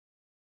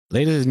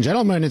Ladies and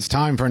gentlemen, it's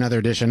time for another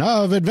edition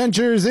of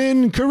Adventures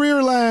in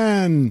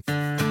Careerland.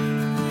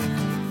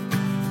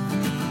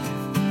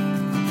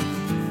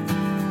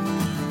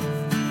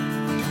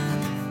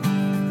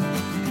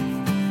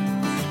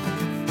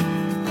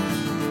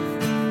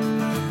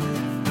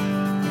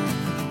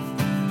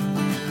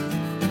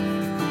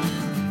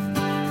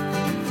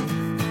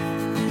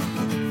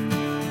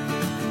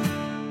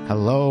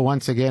 Hello,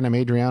 once again, I'm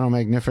Adriano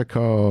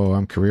Magnifico.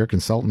 I'm career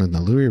consultant in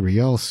the Louis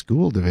Riel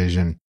School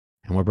Division.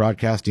 And we're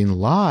broadcasting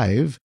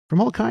live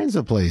from all kinds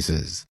of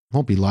places. It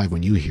won't be live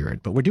when you hear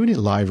it, but we're doing it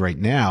live right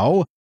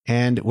now.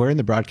 And we're in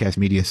the broadcast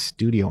media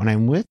studio. And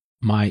I'm with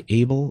my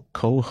able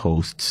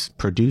co-hosts,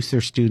 producer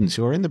students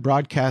who are in the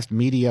broadcast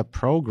media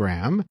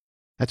program.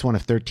 That's one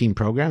of 13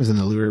 programs in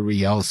the Louis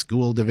Riel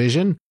School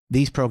Division.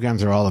 These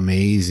programs are all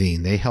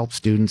amazing. They help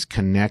students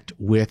connect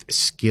with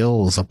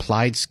skills,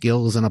 applied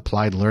skills and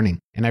applied learning.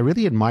 And I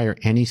really admire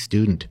any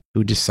student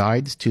who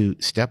decides to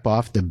step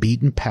off the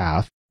beaten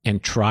path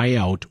and try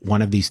out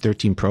one of these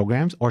 13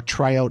 programs, or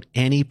try out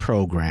any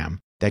program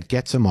that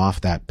gets them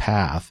off that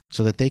path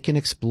so that they can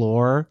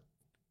explore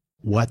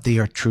what they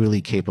are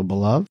truly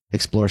capable of,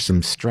 explore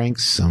some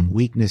strengths, some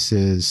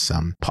weaknesses,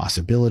 some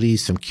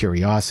possibilities, some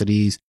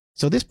curiosities.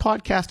 So this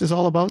podcast is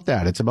all about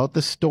that. It's about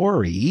the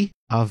story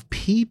of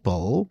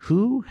people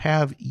who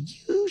have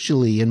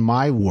usually, in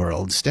my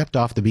world, stepped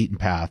off the beaten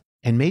path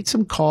and made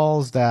some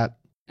calls that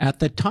at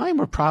the time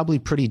were probably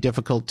pretty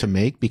difficult to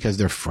make because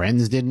their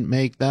friends didn't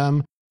make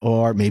them.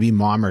 Or maybe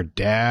mom or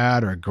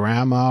dad or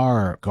grandma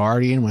or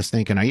guardian was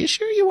thinking, are you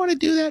sure you want to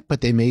do that?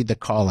 But they made the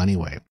call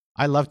anyway.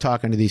 I love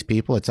talking to these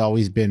people. It's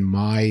always been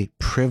my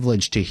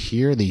privilege to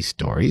hear these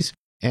stories.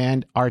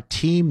 And our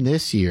team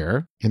this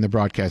year in the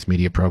broadcast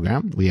media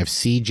program, we have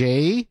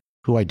CJ,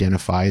 who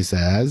identifies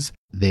as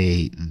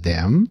they,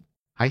 them.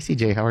 Hi,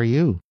 CJ. How are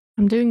you?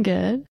 I'm doing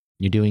good.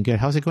 You're doing good.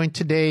 How's it going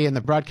today in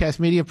the broadcast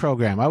media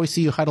program? I always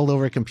see you huddled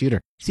over a computer.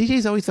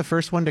 CJ's always the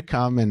first one to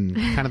come and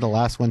kind of the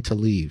last one to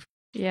leave.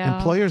 Yeah.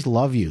 Employers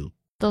love you.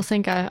 They'll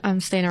think I'm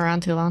staying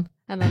around too long,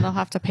 and then they'll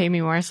have to pay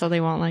me more, so they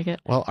won't like it.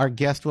 Well, our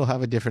guest will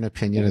have a different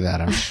opinion of that,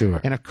 I'm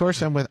sure. And of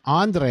course, I'm with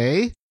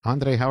Andre.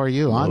 Andre, how are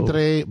you? Hello.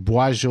 Andre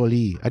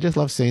Boisjoli. I just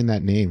love saying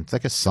that name. It's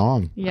like a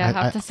song. Yeah, I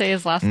have to say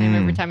his last name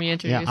every time you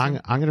introduce Yeah,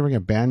 him. I'm going to bring a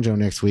banjo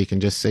next week and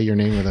just say your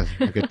name with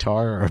a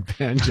guitar or a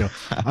banjo.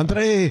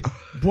 Andre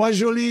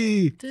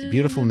Boisjoli. It's a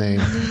beautiful name.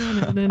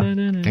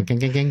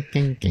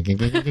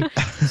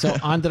 So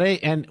Andre,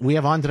 and we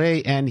have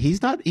Andre, and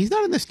he's not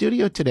in the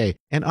studio today.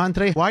 And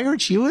Andre, why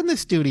aren't you in the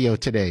studio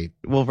today?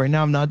 Well, right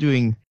now I'm not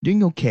doing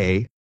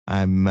okay.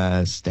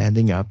 I'm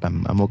standing up.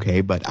 I'm okay,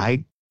 but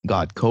I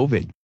got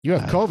COVID. You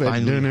have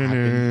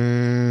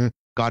COVID.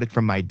 Got it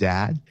from my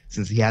dad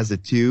since he has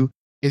it too.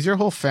 Is your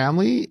whole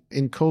family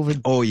in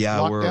COVID? Oh yeah,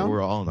 lockdown?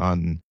 we're all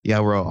on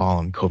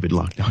COVID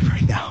lockdown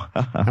right now.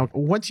 Now,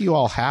 once you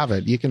all have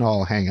it, you can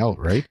all hang out,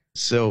 right?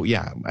 So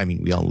yeah, I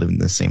mean, we all live in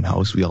the same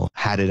house. We all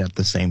had it at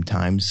the same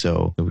time.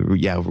 So we're in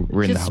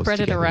the Just house.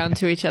 spread it together. around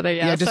to each other.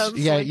 Yeah,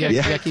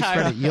 Keep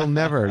spreading it. You'll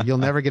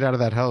never get out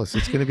of that house.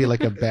 It's going to be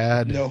like a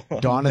bad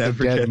Dawn of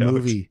the Dead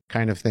movie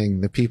kind of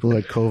thing. The people who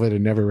had COVID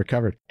and never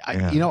recovered.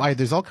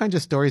 There's all kinds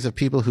of stories of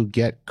people who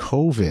get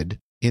COVID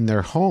in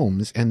their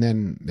homes, and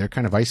then they're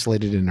kind of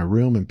isolated in a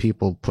room, and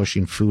people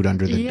pushing food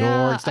under the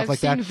door and stuff like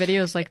that. I've seen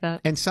videos like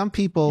that. And some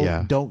people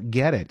don't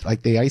get it,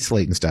 like they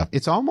isolate and stuff.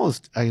 It's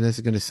almost, this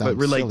is going to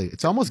sound silly.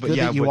 It's almost good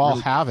that you all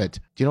have it.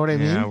 Do you know what I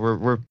mean?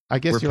 Yeah, I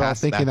guess you're all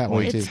thinking that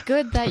way too. It's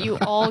good that you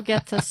all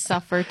get to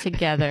suffer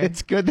together.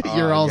 It's good that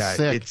you're all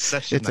sick.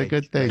 It's a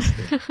good thing.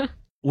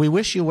 We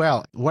wish you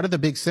well. What are the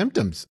big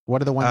symptoms?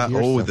 What are the ones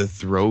you're the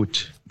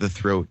throat. The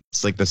throat.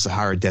 It's like the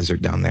Sahara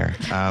Desert down there.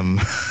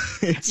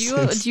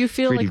 Do you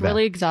feel like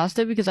really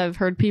exhausted? Because I've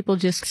heard people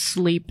just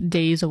sleep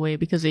days away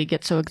because they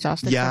get so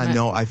exhausted. Yeah,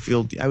 no, I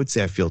would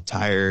say I feel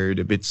tired,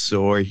 a bit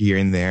sore here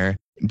and there.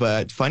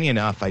 But funny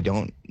enough, I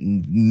don't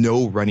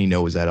no runny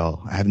nose at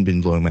all. I haven't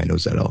been blowing my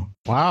nose at all.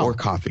 Wow. Or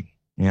coughing.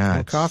 Yeah.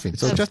 Or coughing.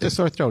 So it's just a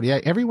sore throat. Yeah,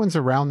 everyone's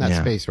around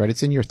that space, right?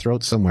 It's in your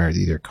throat somewhere.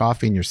 Either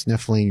coughing, you're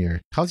sniffling,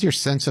 how's your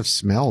sense of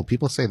smell?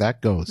 People say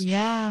that goes.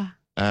 Yeah.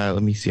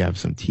 Let me see. I have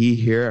some tea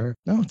here.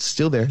 No, it's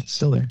still there. It's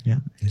still there. Yeah.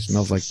 It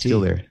smells like tea. Still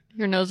there.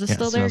 Your nose is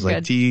still there? It smells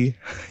like tea.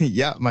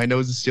 Yeah, my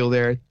nose is still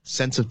there.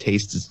 Sense of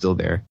taste is still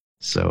there.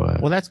 So,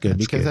 well, that's good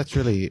because that's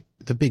really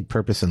the big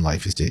purpose in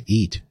life is to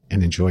eat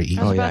and enjoy eating.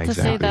 I was about to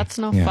say that's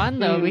no fun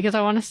though, because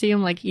I want to see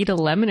him like eat a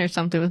lemon or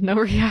something with no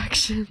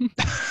reaction.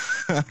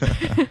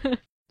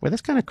 Well,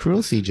 that's kind of cruel,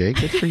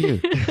 CJ. Good for you.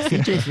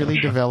 CJ's really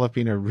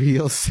developing a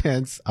real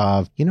sense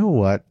of, you know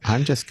what?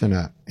 I'm just going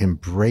to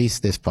embrace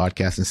this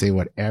podcast and say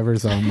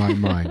whatever's on my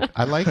mind.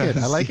 I like it.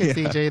 I like it,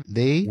 CJ.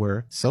 They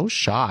were so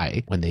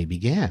shy when they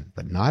began,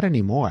 but not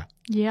anymore.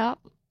 Yeah.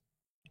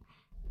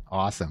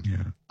 Awesome.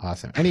 Yeah.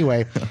 Awesome.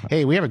 Anyway,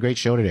 hey, we have a great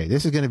show today.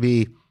 This is going to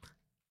be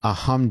a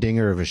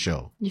humdinger of a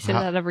show. You say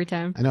that every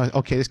time. I know.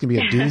 Okay, this can be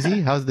a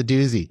doozy. How's the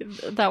doozy?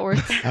 That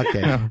works.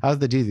 Okay. How's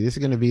the doozy? This is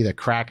going to be the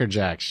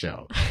Crackerjack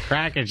show.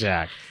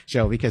 Crackerjack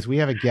show, because we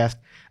have a guest,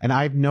 and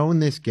I've known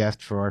this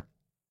guest for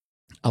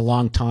a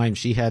long time.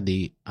 She had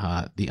the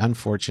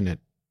unfortunate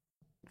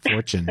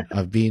fortune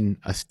of being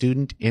a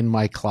student in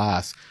my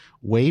class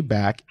way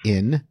back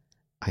in,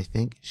 I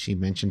think she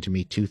mentioned to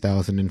me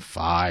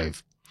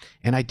 2005.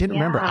 And I didn't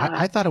remember.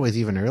 I thought it was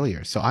even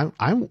earlier. So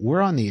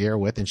we're on the air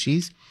with, and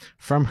she's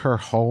from her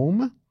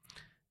home.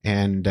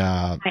 And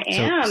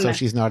so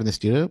she's not in the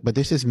studio, but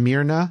this is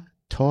Myrna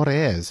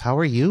Torres. How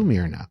are you,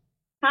 Myrna?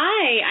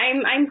 Hi,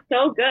 I'm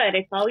so good.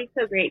 It's always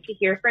so great to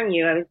hear from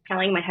you. I was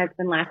telling my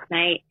husband last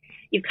night,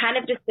 you've kind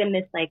of just been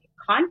this like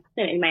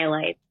constant in my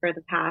life for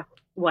the past,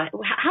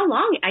 how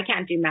long? I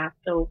can't do math.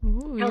 So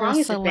how long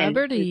has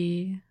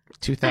celebrity. It been?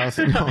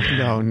 2000.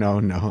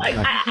 No.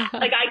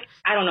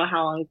 I don't know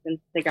how long since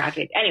they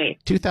graduated. Anyway,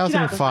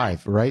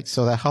 2005, right?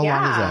 So how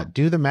long is that?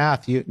 Do the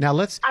math. I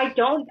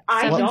don't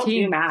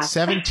do math.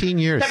 17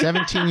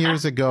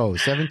 years ago.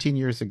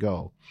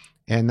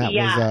 And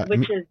that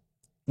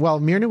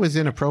was, Myrna was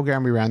in a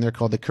program we ran there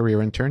called the Career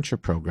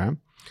Internship Program.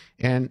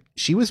 And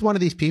she was one of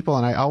these people.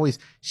 And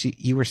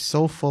you were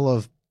so full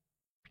of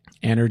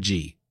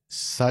energy,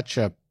 such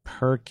a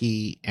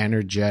perky,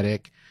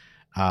 energetic,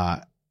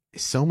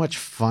 so much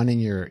fun in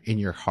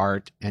your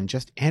heart and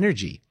just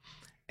energy.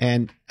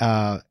 And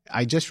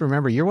I just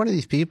remember you're one of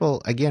these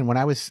people, again, when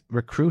I was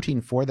recruiting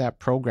for that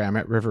program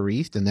at River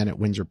East and then at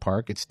Windsor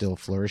Park, it's still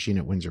flourishing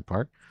at Windsor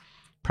Park,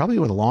 probably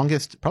the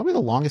longest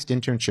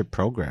internship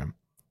program,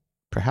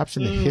 perhaps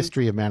in the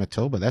history of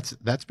Manitoba.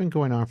 That's been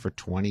going on for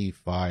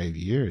 25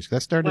 years.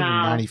 That started in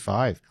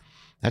 95.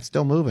 That's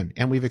still moving.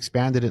 And we've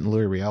expanded it in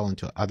Louis Riel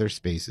into other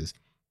spaces.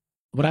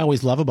 What I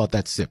always love about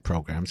that SIP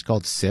program, it's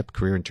called SIP,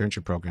 Career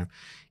Internship Program,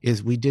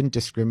 is we didn't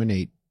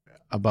discriminate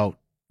about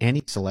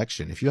any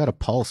selection. If you had a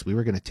pulse, we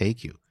were going to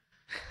take you.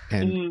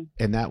 And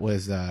that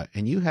was,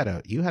 and you had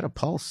a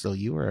pulse, so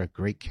you were a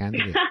great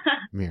candidate,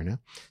 Myrna.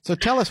 So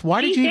tell us,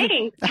 why did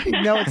you,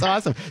 I know it's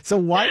awesome. So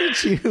why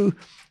did you,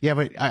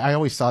 but I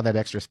always saw that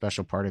extra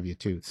special part of you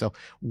too. So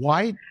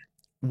why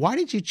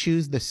did you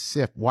choose the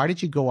SIP? Why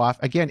did you go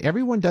off? Again,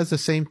 everyone does the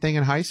same thing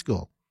in high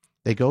school.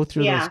 They go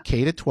through those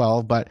K to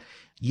 12, but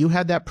you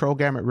had that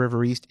program at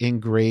River East in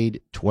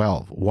grade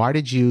 12. Why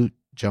did you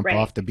jump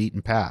off the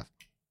beaten path?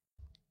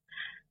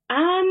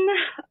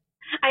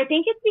 I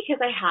think it's because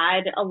I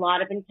had a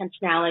lot of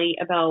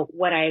intentionality about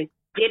what I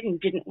did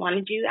and didn't want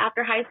to do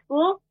after high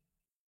school.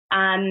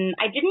 I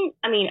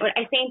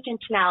say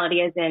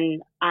intentionality as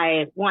in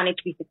I wanted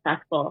to be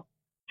successful.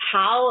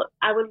 How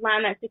I would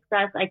land that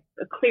success, I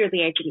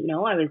didn't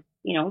know. I was,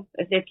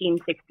 15,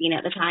 16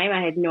 at the time.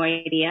 I had no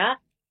idea.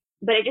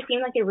 But it just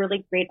seemed like a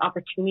really great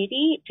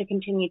opportunity to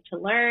continue to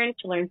learn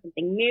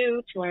something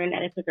new, to learn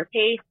at a quicker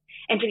pace.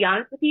 And to be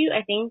honest with you,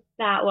 I think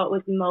that what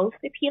was most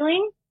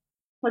appealing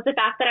was the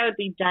fact that I would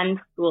be done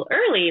school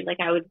early. Like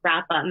I would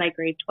wrap up my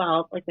grade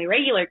 12, like my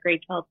regular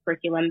grade 12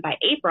 curriculum by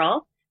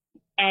April.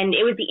 And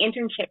it was the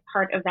internship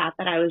part of that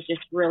I was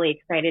just really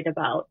excited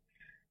about.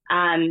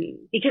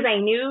 Because I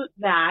knew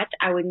that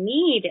I would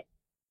need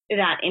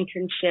that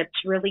internship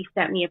to really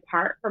set me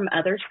apart from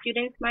other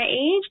students my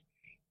age.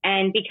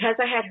 And because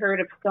I had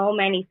heard of so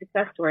many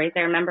success stories,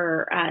 I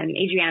remember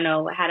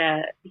Adriano had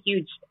a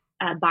huge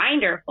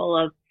binder full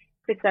of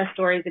success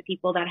stories of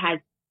people that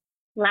had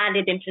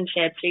landed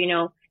internships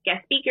or,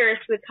 guest speakers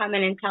who would come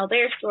in and tell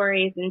their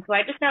stories. And so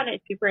I just found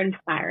it super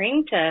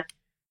inspiring to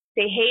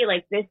say, hey,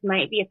 like this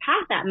might be a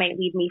path that might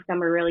lead me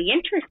somewhere really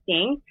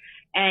interesting.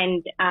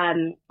 And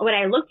when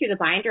I looked through the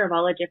binder of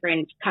all the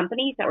different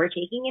companies that were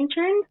taking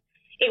interns,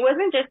 it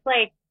wasn't just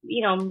like,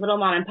 little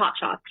mom and pop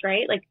shops,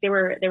 right? Like there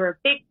were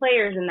big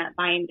players in that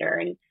binder.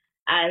 And,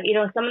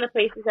 some of the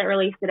places that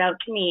really stood out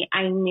to me,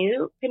 I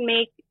knew could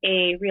make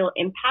a real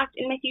impact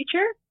in my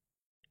future.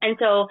 And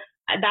so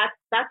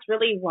that's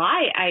really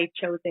why I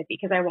chose it,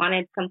 because I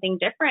wanted something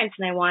different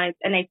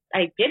and I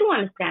did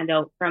want to stand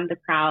out from the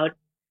crowd,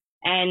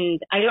 and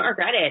I don't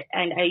regret it.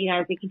 And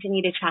as we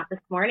continue to chat this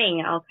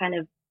morning, I'll kind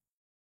of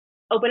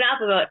open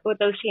up about what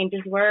those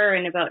changes were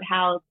and about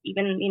how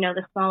even,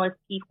 the smallest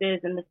pieces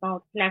and the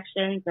smallest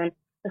connections and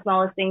the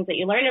smallest things that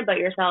you learn about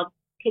yourself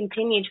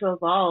continue to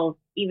evolve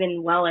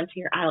even well into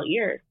your adult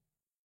years.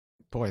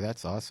 Boy,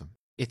 that's awesome.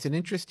 It's an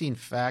interesting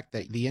fact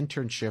that the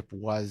internship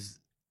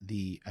was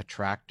the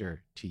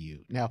attractor to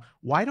you. Now,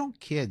 why don't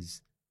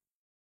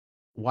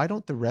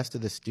the rest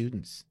of the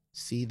students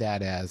see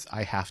that as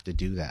I have to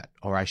do that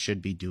or I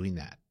should be doing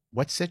that?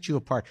 What sets you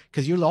apart?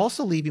 Because you're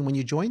also leaving when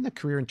you join the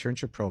Career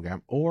Internship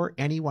Program, or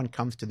anyone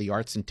comes to the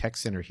Arts and Tech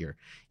Center here,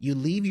 you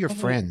leave your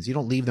friends. You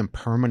don't leave them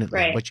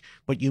permanently,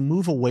 but you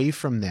move away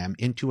from them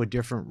into a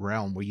different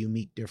realm where you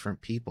meet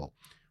different people.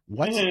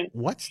 What's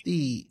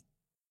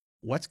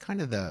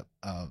kind of the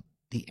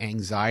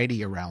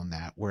anxiety around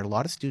that, where a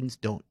lot of students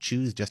don't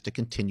choose just to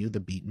continue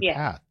the beaten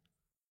path?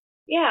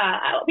 Yeah,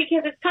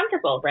 because it's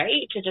comfortable,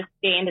 right? To just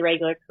stay in the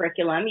regular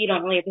curriculum. You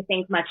don't really have to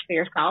think much for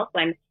yourself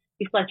when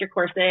you select your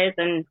courses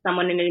and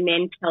someone in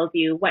admin tells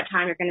you what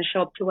time you're going to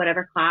show up to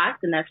whatever class,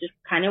 and that's just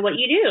kind of what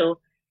you do.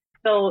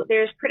 So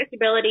there's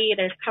predictability,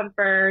 there's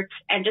comfort,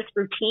 and just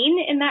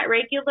routine in that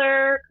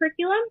regular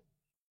curriculum.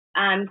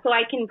 So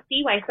I can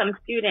see why some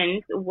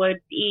students would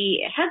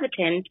be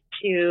hesitant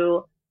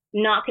to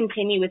not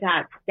continue with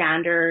that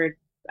standard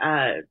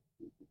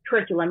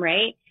curriculum,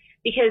 right?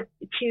 Because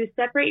to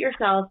separate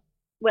yourself,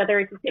 whether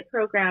it's a SIP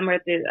program or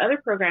the other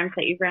programs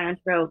that you've ran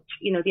throughout,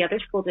 the other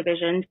school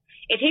divisions,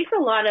 it takes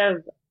a lot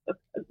of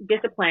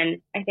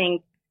discipline, I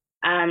think.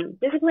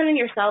 Discipline in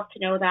yourself to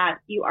know that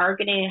you are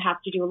going to have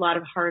to do a lot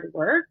of hard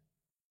work.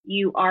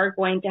 You are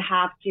going to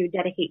have to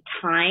dedicate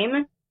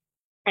time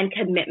and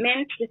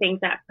commitment to things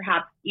that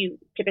perhaps you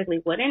typically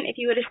wouldn't if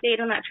you would have stayed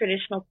on that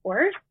traditional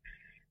course.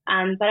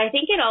 But I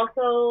think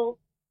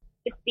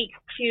it speaks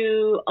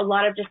to a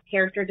lot of just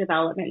character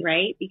development,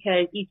 right?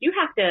 Because you do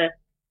have to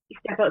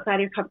step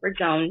outside your comfort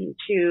zone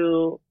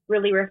to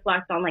really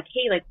reflect on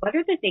hey, what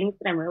are the things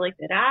that I'm really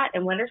good at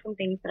and what are some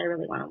things that I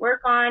really want to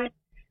work on?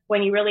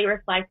 When you really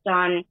reflect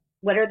on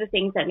what are the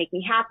things that make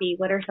me happy,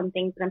 what are some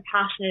things that I'm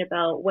passionate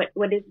about, what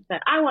is it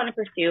that I want to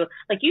pursue,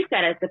 like you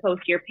said, as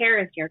opposed to your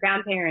parents, your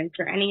grandparents,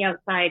 or any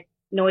outside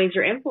noise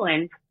or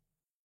influence.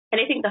 And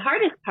I think the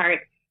hardest part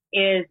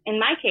is, in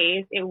my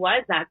case, it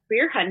was that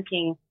career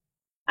hunting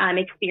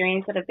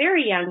experience at a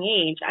very young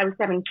age. I was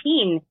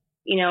 17,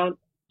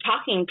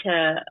 talking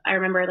to, I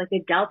remember the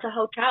Delta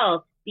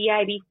Hotel,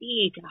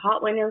 CIBC, to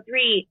Hot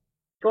 103,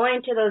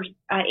 going to those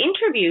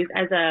interviews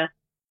as a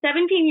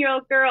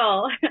 17-year-old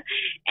girl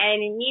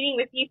and meeting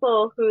with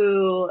people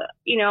who,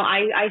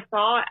 I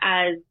saw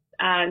as,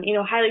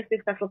 highly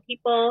successful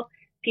people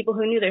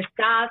who knew their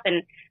stuff,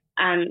 and,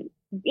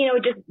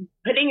 just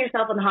putting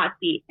yourself on the hot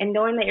seat and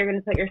knowing that you're going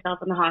to put yourself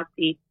on the hot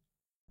seat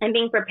and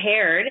being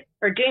prepared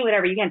or doing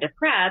whatever you can to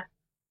prep.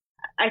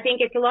 I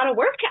think it's a lot of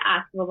work to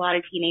ask of a lot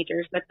of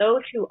teenagers, but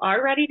those who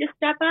are ready to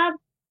step up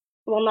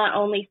will not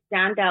only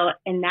stand out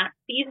in that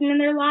season in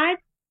their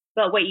lives,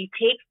 but what you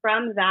take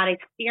from that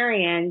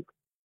experience,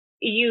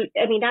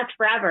 that's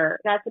forever.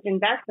 That's an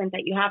investment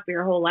that you have for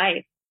your whole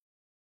life.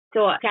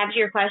 So to answer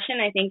your question,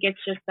 I think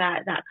it's just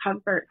that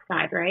comfort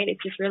side, right?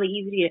 It's just really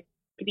easy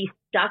to be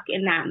stuck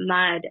in that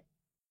mud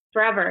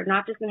forever,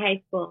 not just in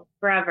high school,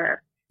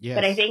 forever. Yes.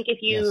 But I think if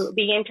you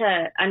begin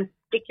to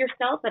unstick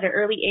yourself at an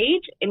early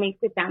age, it makes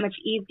it that much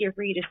easier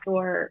for you to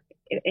soar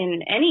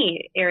in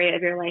any area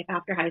of your life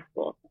after high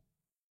school.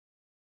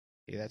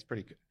 Yeah, that's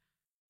pretty good.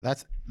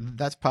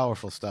 That's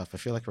powerful stuff. I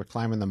feel like we're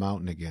climbing the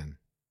mountain again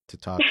to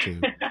talk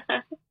to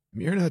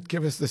Myrna.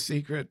 Give us the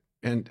secret.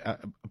 And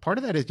part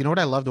of that is, what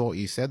I loved what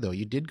you said, though.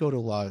 You did go to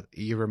law.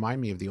 You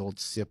remind me of the old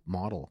SIP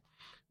model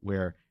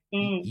where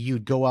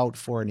you'd go out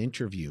for an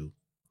interview.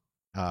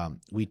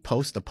 We'd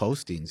post the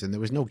postings and there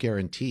was no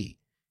guarantee.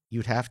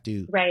 You'd have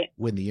to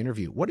win the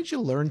interview. What did you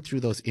learn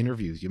through those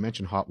interviews? You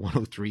mentioned Hot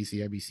 103,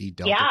 CIBC,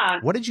 Delta. Yeah.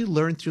 What did you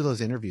learn through those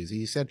interviews?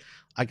 You said,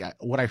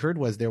 what I heard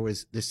was there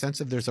was this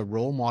sense of there's a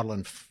role model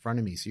in front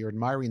of me. So you're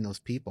admiring those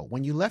people.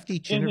 When you left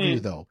each interview,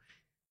 though,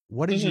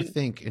 what did you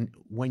think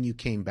when you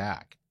came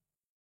back?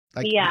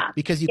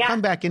 Because you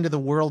come back into the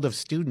world of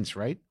students,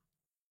 right?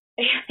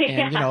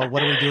 And,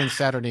 what are we doing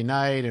Saturday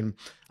night? And,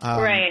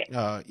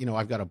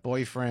 I've got a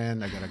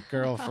boyfriend, I got a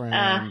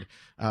girlfriend.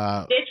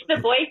 Ditch the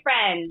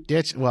boyfriend.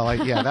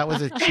 That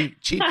was a cheap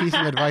piece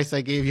of advice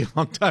I gave you a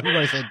long time ago.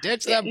 I said,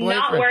 ditch that boyfriend.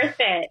 Not worth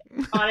it,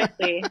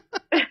 honestly.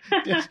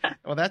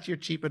 Well, that's your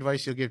cheap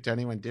advice you'll give to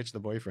anyone, ditch the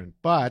boyfriend.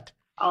 But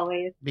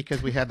always.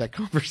 Because we had that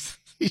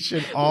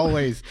conversation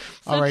always.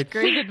 All right.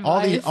 Great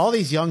advice. All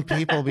these young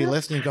people will be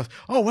listening and goes,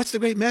 oh, what's the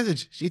great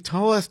message? She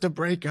told us to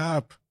break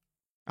up.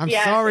 I'm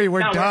sorry,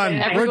 we're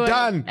done. We're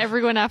done.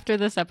 Everyone after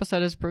this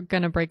episode is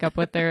going to break up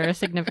with their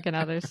significant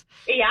others.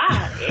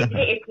 Yeah,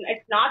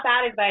 it's not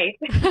bad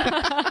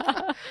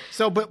advice.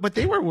 So, but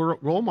they were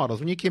role models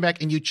when you came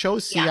back, and you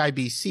chose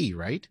CIBC,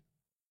 right?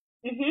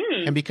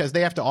 Mm-hmm. And because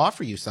they have to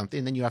offer you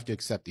something, then you have to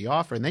accept the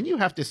offer, and then you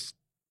have to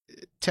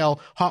tell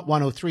Hot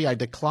 103, I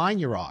decline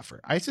your offer.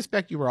 I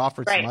suspect you were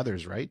offered some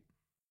others, right?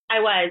 I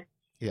was.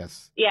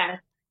 Yes. Yeah.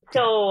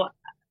 So.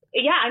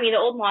 Yeah, the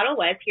old model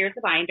was, here's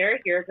a binder,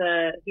 here's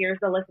a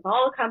list of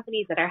all the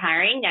companies that are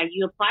hiring. Now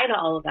you apply to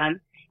all of them,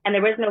 and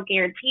there was no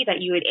guarantee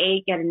that you would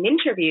A, get an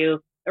interview,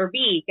 or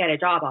B, get a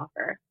job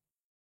offer.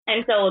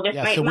 And so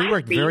so we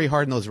worked very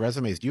hard on those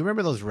resumes. Do you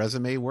remember those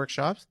resume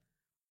workshops?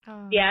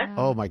 Yes.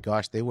 Oh my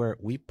gosh,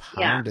 we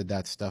pounded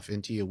that stuff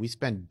into you. We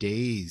spent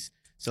days.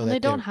 So they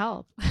don't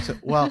help.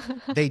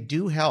 They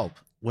do help.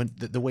 When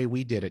the way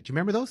we did it, do you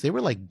remember those? They were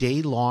like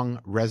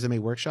day-long resume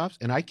workshops,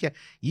 and you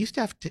used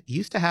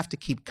to have to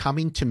keep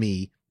coming to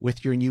me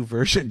with your new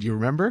version. Do you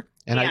remember?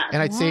 And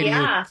I'd say to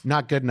you,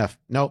 not good enough.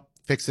 Nope,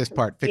 fix this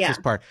part, this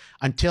part,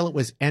 until it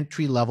was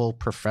entry-level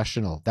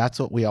professional. That's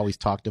what we always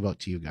talked about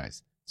to you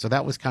guys. So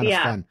that was kind of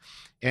fun,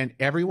 and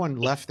everyone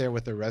left there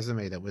with a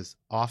resume that was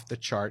off the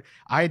chart.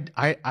 I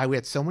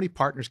had so many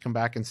partners come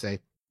back and say,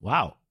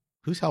 "Wow,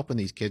 who's helping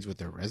these kids with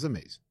their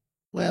resumes?"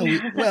 Well,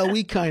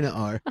 we kind of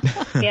are.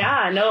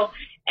 Yeah, no.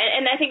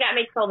 And I think that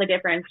makes all the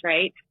difference,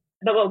 right?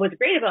 But what was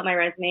great about my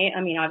resume,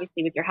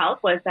 obviously with your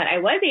help, was that I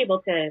was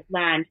able to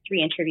land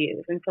 3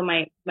 interviews. And so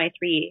my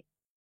 3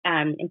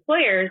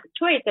 employers of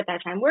choice at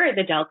that time were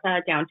the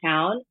Delta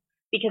downtown,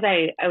 because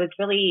I was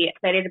really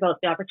excited about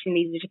the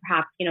opportunity to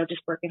perhaps,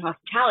 just work in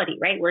hospitality,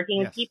 right? Working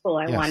with people.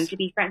 I wanted to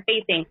be front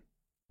facing.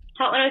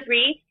 Hot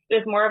 103, it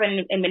was more of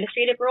an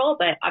administrative role,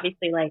 but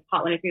obviously like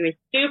Hot 103 was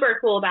super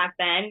cool back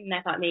then. And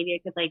I thought maybe I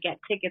could like get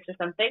tickets or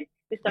something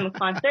to some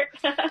concert.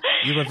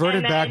 You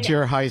reverted back to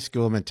your high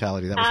school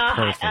mentality. That was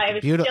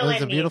perfect. It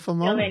was a beautiful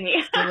moment.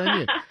 Still in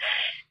you.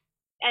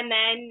 And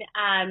then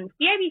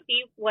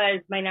CIBC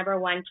was my number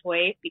one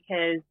choice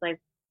because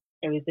like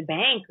it was the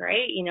bank,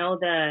 right?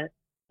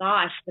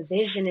 The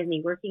vision of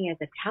me working as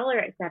a teller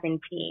at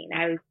 17.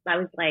 I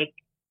was like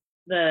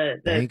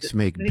banks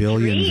make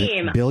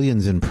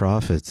billions in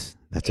profits.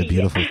 That's a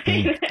beautiful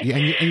thing.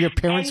 And your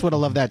parents would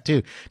have loved that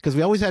too. Because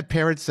we always had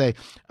parents say,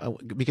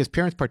 because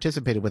parents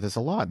participated with us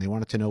a lot and they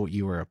wanted to know what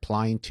you were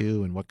applying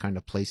to and what kind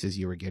of places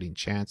you were getting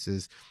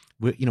chances,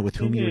 with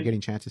whom you were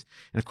getting chances.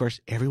 And of course,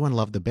 everyone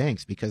loved the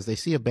banks because they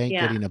see a bank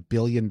getting $1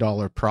 billion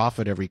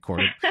profit every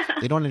quarter.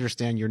 They don't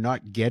understand you're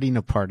not getting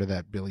a part of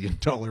that $1 billion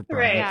profit.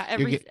 Right. Yeah,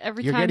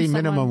 every you're time getting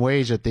minimum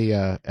wage at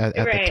the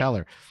the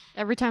teller.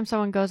 Every time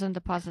someone goes and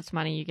deposits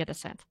money, you get a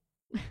cent.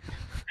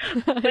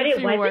 But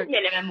it wasn't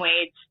minimum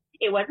wage.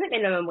 It wasn't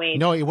minimum wage.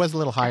 No, it was a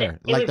little higher.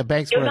 The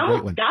banks were a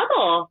great one.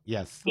 Double.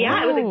 Yes.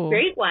 Yeah, it was a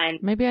great one.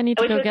 Maybe I need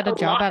to go get a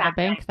job at a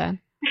bank then.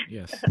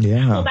 Yes.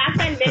 Yeah. Well, back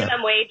then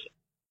minimum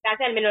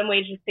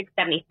wage was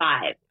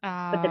 $6.75,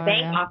 but the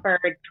bank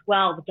offered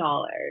 $12.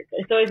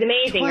 So it was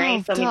amazing,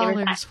 right? So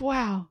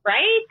wow.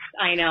 Right?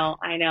 I know.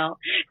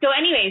 So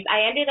anyways,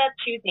 I ended up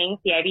choosing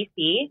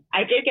CIBC.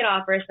 I did get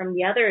offers from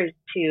the others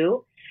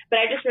too, but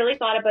I just really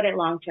thought about it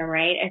long term,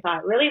 right? I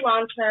thought really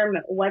long term,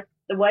 what's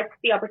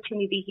the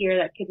opportunity here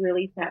that could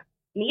really set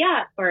me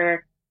up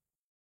for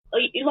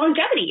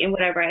longevity in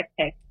whatever I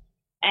pick.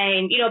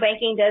 And,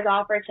 banking does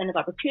offer a ton of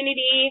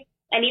opportunity.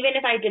 And even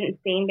if I didn't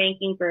stay in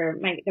banking for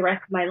the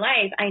rest of my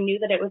life, I knew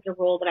that it was a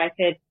role that I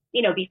could,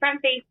 be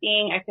front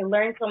facing. I could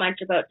learn so much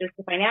about just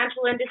the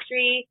financial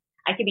industry.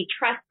 I could be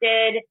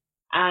trusted,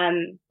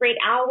 great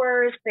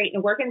hours, great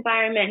work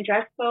environment,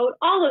 dress code,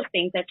 all those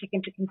things I took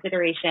into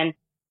consideration.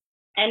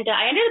 And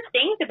I ended up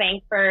staying at the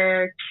bank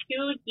for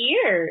 3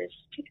 years.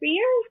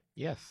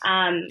 Yes.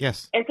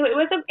 Yes. And so it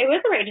was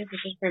the right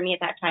decision for me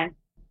at that time.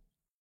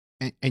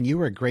 And you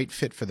were a great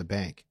fit for the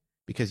bank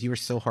because you were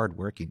so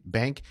hardworking.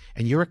 Bank,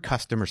 and you're a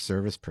customer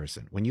service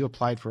person. When you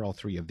applied for all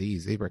three of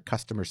these, they were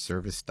customer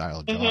service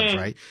style jobs,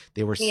 right?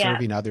 They were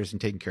serving others and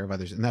taking care of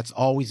others. And that's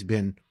always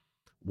been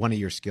one of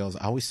your skills.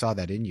 I always saw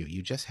that in you.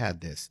 You just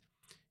had this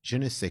je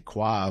ne sais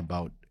quoi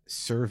about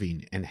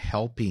serving and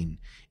helping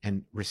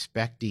and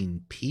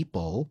respecting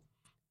people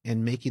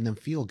and making them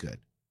feel good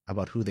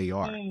about who they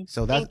are.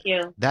 So that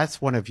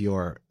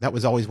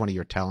was always one of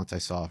your talents I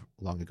saw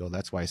long ago.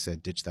 That's why I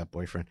said ditch that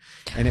boyfriend.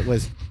 And it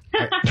was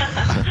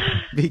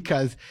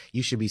because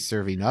you should be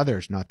serving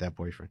others, not that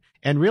boyfriend.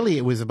 And really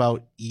it was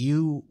about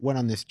you went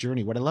on this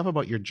journey. What I love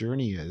about your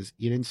journey is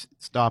you didn't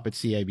stop at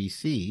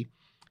CIBC.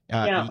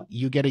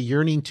 You get a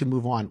yearning to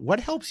move on. What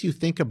helps you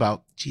think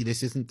about, gee,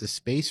 this isn't the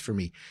space for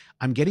me?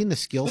 I'm getting the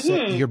skill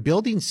set. You're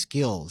building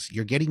skills.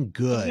 You're getting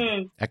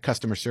good at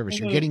customer service.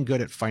 You're getting good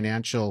at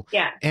financial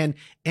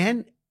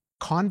and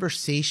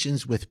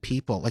conversations with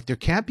people. Like there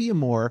can't be a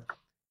more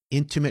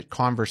intimate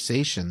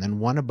conversation than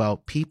one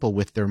about people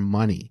with their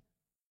money.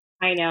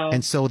 I know.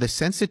 And so the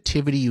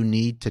sensitivity you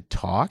need to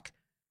talk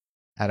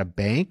at a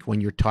bank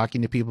when you're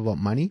talking to people about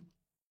money,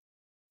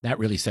 that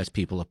really sets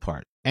people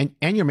apart. And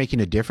you're making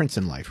a difference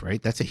in life, right?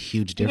 That's a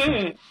huge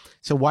difference.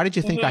 So why did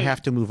you think I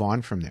have to move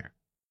on from there?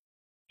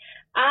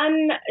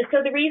 So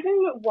the reason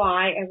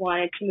why I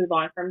wanted to move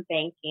on from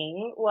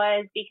banking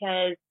was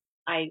because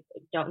I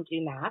don't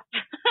do math.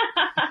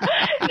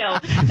 No,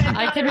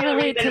 I can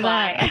relate to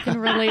that. I can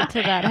relate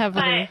to that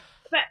heavily.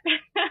 But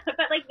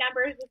like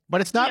numbers.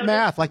 But it's not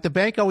math. Like the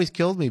bank always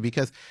killed me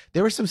because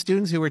there were some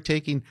students who were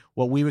taking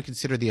what we would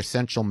consider the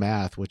essential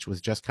math, which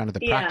was just kind of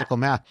the practical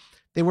math.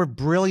 They were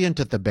brilliant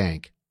at the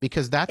bank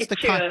because that's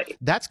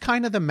that's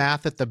kind of the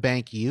math that the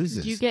bank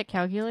uses. Do you get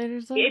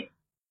calculators though?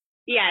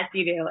 Yes,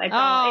 you do. They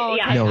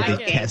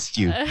test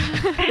you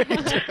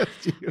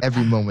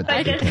every moment.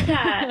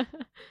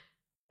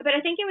 But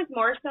I think it was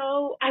more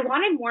so I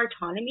wanted more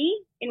autonomy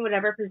in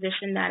whatever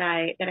position that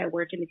I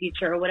worked in the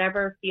future or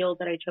whatever field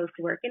that I chose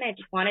to work in. I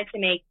just wanted to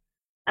make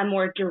a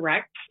more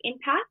direct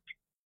impact.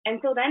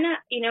 And so then,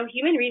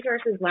 human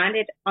resources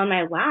landed on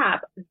my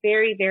lap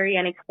very, very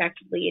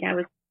unexpectedly. And I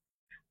was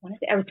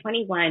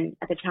 21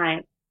 at the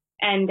time.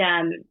 And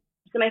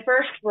so my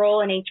first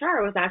role in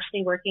HR was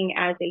actually working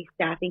as a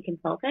staffing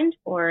consultant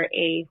for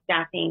a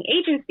staffing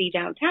agency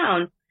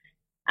downtown.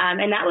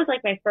 And that was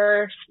like my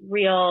first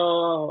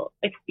real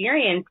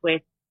experience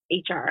with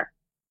HR.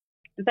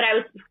 But I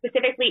was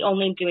specifically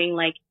only doing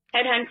like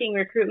headhunting,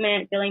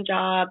 recruitment, filling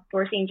jobs,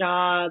 sourcing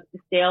jobs,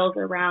 sales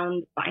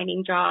around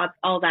finding jobs,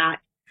 all that.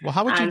 Well,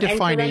 how would you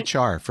define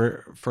HR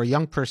for a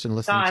young person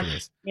listening to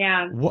this?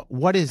 Yeah.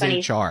 What is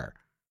HR?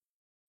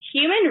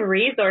 Human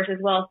resources.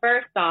 Well,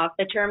 first off,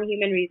 the term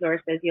human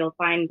resources you'll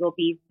find will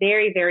be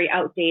very, very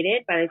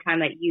outdated by the time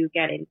that you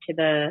get into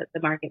the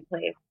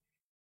marketplace.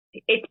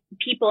 It's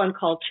people and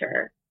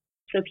culture.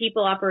 So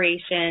people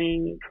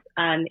operations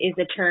is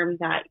a term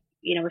that,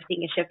 we're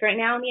seeing a shift right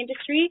now in the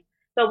industry.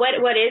 But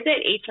what is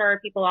it? HR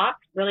people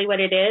ops, really what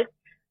it is.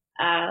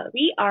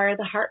 We are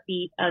the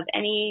heartbeat of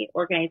any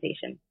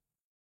organization.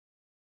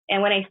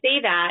 And when I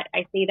say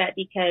that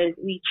because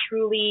we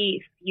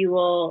truly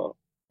fuel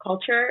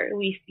culture,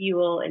 we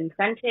fuel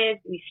incentives,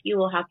 we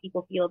fuel how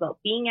people feel about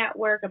being at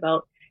work,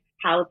 about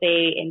how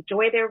they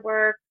enjoy their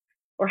work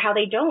or how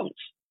they don't.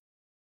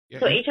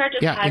 So HR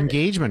just has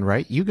engagement,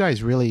 right? You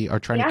guys really are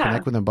trying to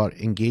connect with them about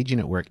engaging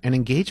at work, and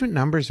engagement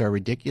numbers are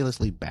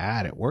ridiculously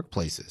bad at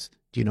workplaces.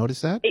 Do you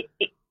notice that? It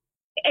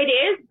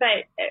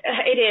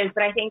is,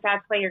 but I think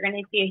that's why you're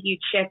going to see a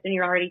huge shift, and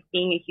you're already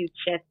seeing a huge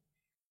shift.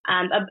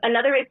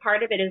 Another big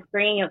part of it is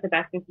bringing out the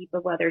best in people,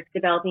 whether it's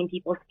developing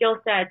people's skill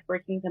sets,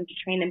 working with them to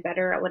train them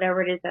better at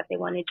whatever it is that they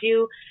want to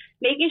do,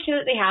 making sure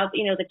that they have,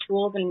 the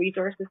tools and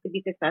resources to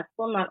be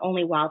successful, not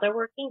only while they're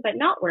working, but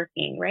not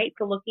working, right?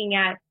 So looking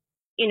at,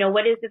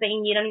 what is it that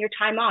you need on your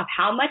time off?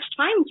 How much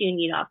time do you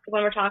need off? So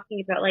when we're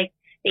talking about like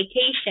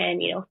vacation,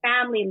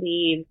 family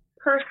leave,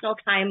 personal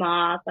time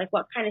off, like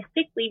what kind of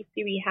sick leaves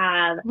do we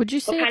have? Would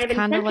you say it's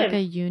kind of like a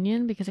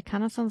union? Because it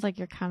kind of sounds like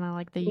you're kind of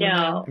like the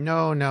union.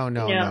 No. No.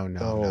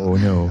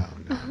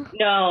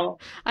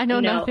 I know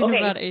nothing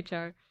about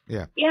HR.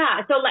 Yeah.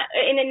 Yeah. So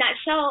in a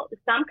nutshell,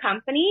 some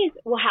companies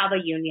will have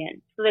a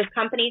union. So there's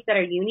companies that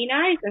are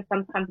unionized and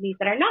some companies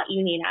that are not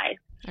unionized.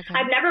 Okay.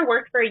 I've never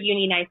worked for a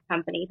unionized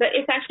company, but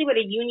essentially what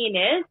a union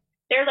is,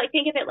 they're like,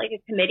 think of it like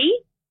a committee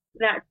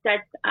that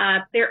sets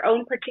their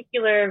own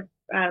particular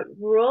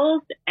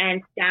rules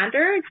and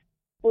standards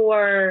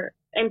for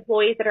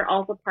employees that are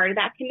also part of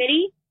that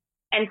committee.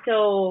 And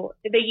so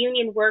the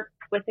union works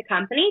with the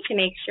company to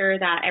make sure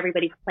that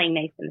everybody's playing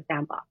nice in the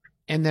sandbox.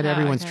 And that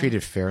everyone's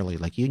treated fairly.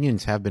 Like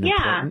unions have been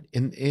important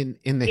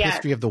in the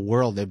history of the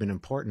world. They've been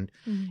important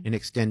in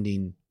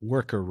extending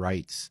worker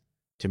rights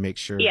to make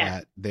sure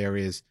that there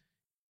is,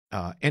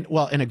 and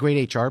a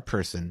great HR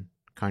person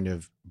kind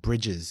of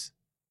bridges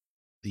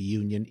the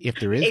union if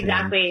there is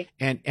one,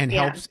 and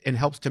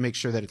helps to make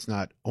sure that it's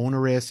not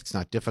onerous, it's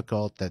not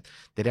difficult, that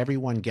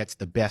everyone gets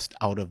the best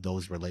out of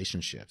those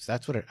relationships.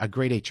 That's what a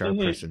great HR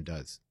person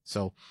does.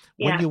 So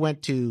when you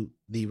went to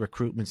the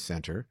recruitment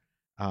center,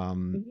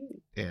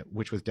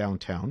 which was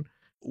downtown,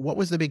 what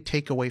was the big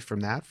takeaway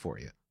from that for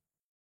you?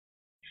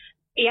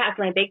 Yeah,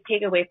 so my big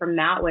takeaway from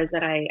that was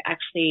that I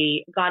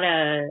actually got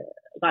a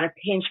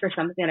pinch for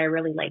something that I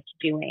really liked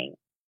doing.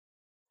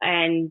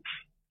 And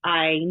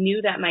I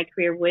knew that my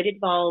career would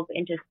evolve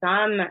into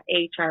some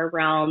HR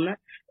realm.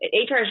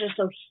 HR is just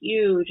so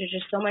huge. There's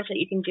just so much that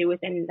you can do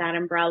within that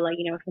umbrella.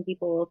 Some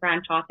people will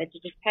branch off into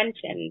just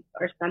pension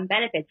or some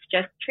benefits,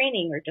 just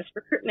training or just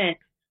recruitment,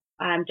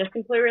 just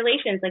employee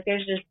relations. Like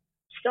there's just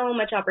so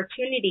much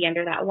opportunity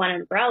under that one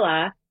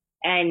umbrella.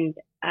 And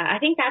I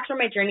think that's where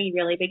my journey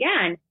really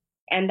began.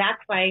 And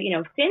that's why,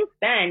 since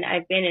then,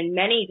 I've been in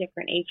many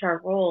different HR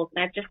roles,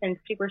 and I've just been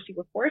super,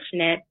 super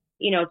fortunate.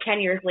 10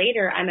 years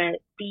later, I'm a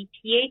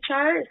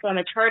CPHR, so I'm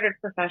a chartered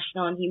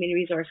professional in human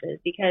resources,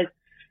 because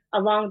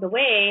along the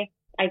way,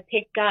 I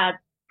picked up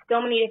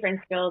so many different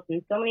skills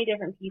and so many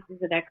different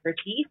pieces of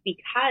expertise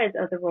because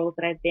of the roles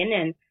that I've been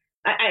in.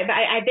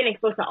 I've been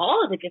exposed to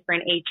all of the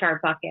different HR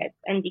buckets,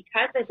 and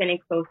because I've been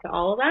exposed to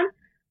all of them,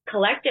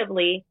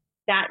 collectively,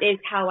 that is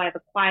how I've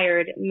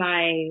acquired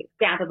my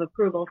stamp of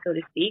approval, so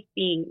to speak,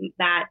 being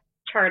that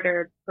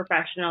chartered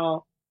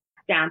professional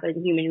stamp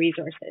in human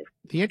resources.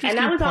 And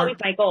that was always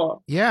my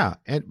goal. Yeah.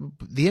 And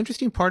the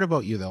interesting part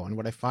about you, though, and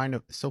what I find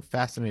so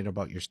fascinating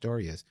about your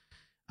story is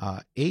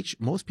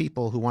most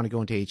people who want to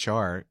go into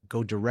HR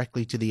go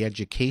directly to the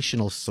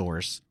educational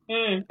source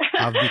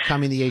of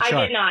becoming the HR.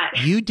 I did not.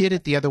 You did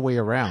it the other way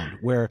around,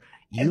 where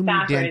you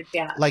moved in,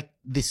 like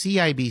the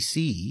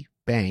CIBC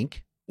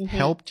bank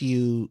helped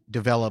you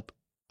develop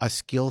a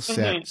skill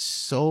set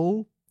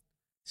so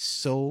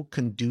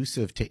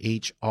conducive to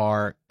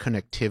HR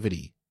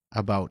connectivity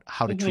about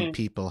how to treat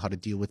people, how to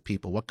deal with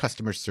people, what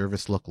customer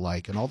service looked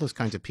like, and all those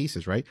kinds of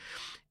pieces, right?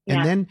 Yeah.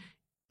 And then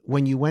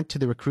when you went to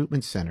the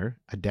recruitment center,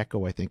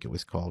 Adecco, I think it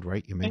was called,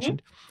 right? You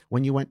mentioned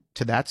when you went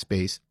to that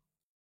space,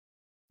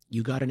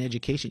 you got an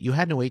education. You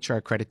had no HR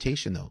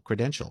accreditation, though,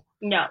 credential.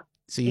 No.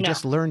 So you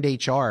just learned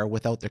HR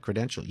without the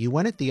credential. You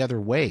went it the other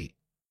way,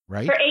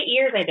 right? For 8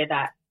 years, I did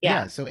that.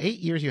 Yeah. So 8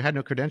 years you had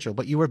no credential,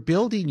 but you were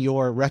building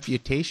your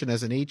reputation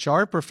as an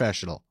HR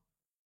professional.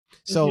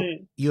 So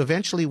you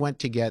eventually went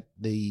to get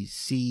the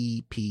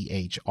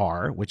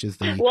CPHR, which is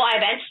the... I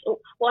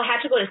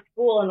had to go to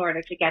school in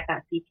order to get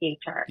that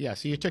CPHR. Yeah,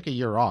 so you took a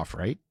year off,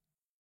 right?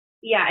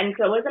 Yeah, and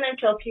so it wasn't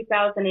until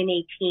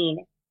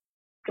 2018.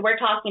 So we're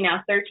talking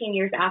now 13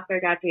 years after I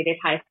graduated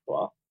high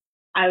school.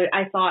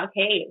 I thought,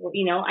 okay,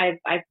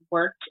 I've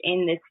worked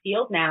in this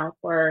field now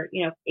for,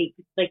 8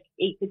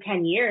 to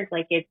 10 years.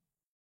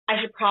 I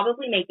should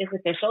probably make this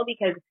official,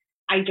 because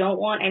I don't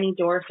want any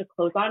doors to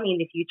close on me in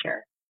the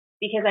future,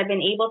 because I've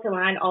been able to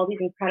land all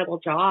these incredible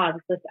jobs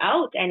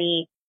without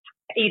any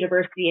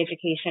university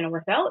education or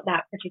without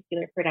that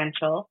particular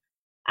credential.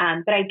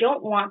 But I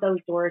don't want those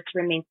doors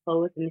to remain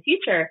closed in the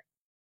future.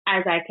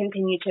 as I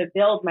continue to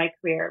build my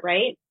career,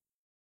 right?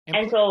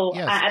 And so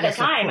at the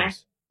time,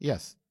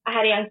 I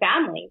had a young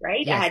family,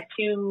 right? Yes. I had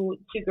two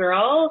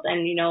girls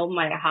and, you know,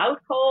 my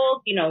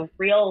household, you know,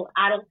 real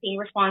adulting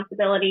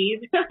responsibilities.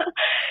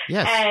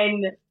 Yes.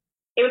 And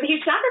it was a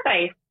huge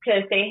sacrifice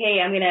to say,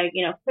 hey, I'm going to,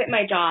 you know, quit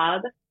my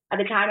job. At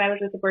the time I was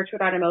with the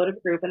Birchwood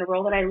Automotive Group in a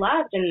role that I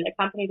loved and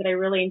a company that I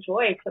really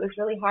enjoyed. So it was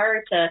really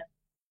hard to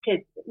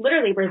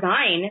literally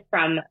resign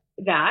from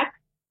that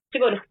to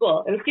go to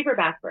school. It was super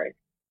backwards,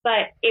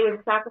 but it was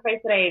a sacrifice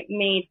that I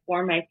made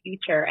for my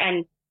future.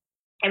 And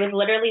it was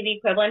literally the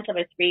equivalent of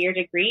a 3-year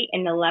degree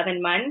in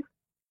 11 months,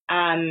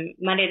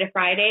 Monday to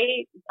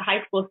Friday,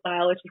 high school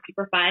style, which was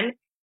super fun.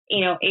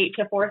 You know, 8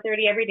 to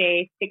 4:30 every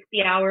day,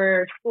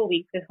 60-hour school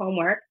weeks with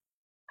homework.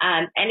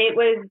 And it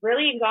was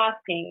really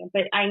exhausting,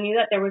 but I knew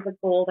that there was a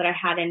goal that I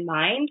had in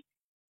mind.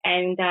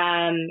 And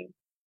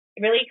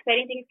really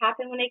exciting things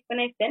happened when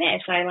I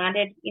finished. I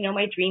landed, you know,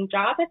 my dream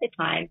job at the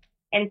time.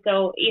 And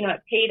so, you know,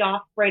 it paid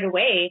off right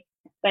away.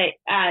 But,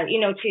 you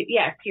know,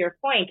 to your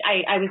point,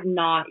 I was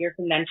not your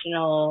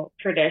conventional,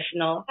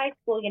 traditional high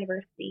school,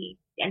 university,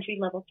 entry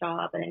level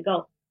job and then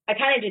go. I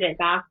kind of did it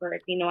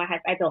backwards. You know,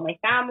 I built my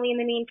family in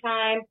the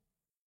meantime,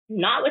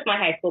 not with my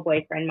high school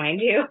boyfriend, mind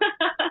you.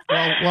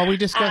 well, we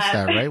discussed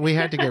that, right? We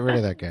had to get rid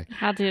of that guy.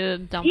 Had to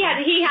dump him.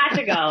 Yeah, he had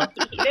to go.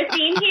 The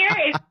scene here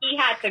is he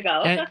had to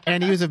go.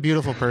 And he was a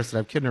beautiful person.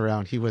 I'm kidding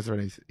around. He was a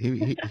nice.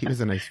 He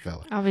was a nice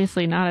fella.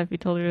 Obviously not if you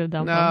told her to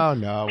dump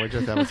him. No, we're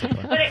just having some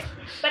fun.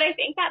 But I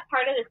think that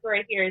part of the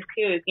story here is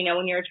too, is, you know,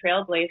 when you're a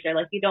trailblazer,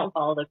 like you don't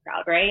follow the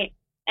crowd, right?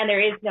 And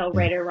there is no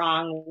right or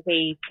wrong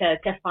way to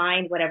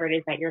find whatever it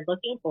is that you're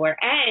looking for.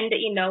 And,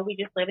 you know, we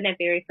just live in a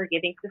very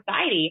forgiving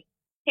society.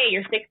 Hey,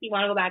 you're 60, you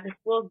want to go back to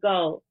school?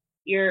 Go.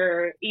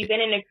 You've been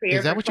in a career.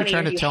 Is that what you're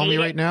trying to tell me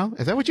right now?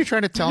 Is that what you're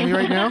trying to tell me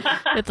right now?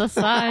 It's a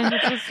sign.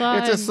 It's a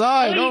sign. It's a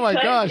sign. Well, oh my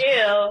gosh.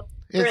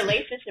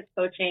 Relationship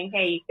coaching.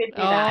 Hey, you could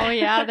do that. Oh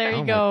yeah, there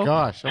you go. Oh my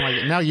gosh. Oh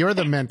my. Now you're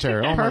the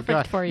mentor. Oh my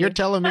gosh. For you. You're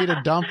telling me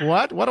to dump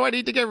what? What do I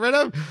need to get rid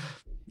of?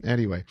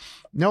 Anyway,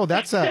 no,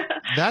 that's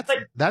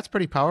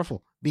pretty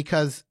powerful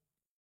because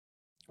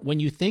when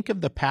you think of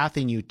the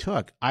pathing you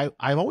took, I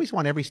always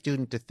want every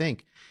student to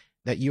think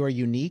that you are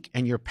unique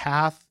and your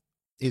path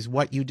is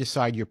what you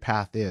decide your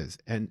path is.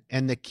 And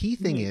the key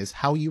thing is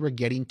how you are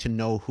getting to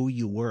know who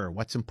you were,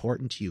 what's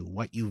important to you,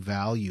 what you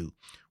value,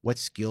 what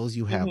skills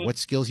you have, what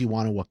skills you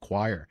want to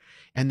acquire.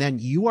 And then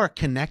you are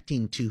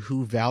connecting to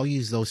who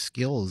values those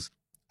skills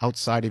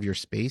outside of your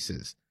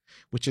spaces,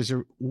 which is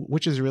a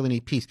really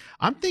neat piece.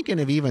 I'm thinking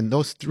of even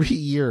those 3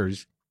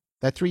 years,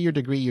 that 3-year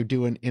degree you're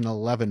doing in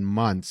 11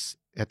 months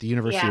at the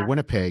University of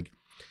Winnipeg.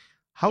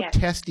 How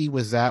testy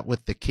was that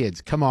with the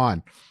kids? Come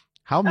on.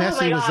 How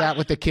messy was that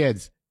with the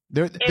kids?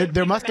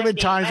 There must have been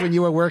times when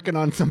you were working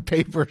on some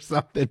paper or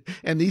something,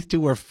 and these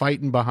two were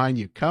fighting behind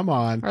you. Come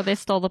on. Or they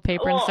stole the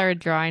paper and started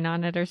drawing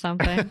on it or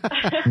something.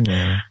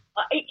 Yeah.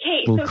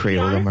 Okay, little so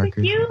Crayola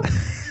markers.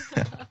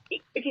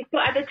 Okay, so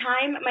at the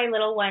time, my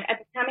little one, at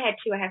the time I had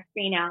 2, I have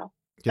 3 now.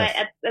 Yes.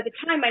 But at the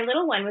time, my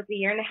little one was 1.5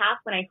 years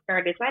when I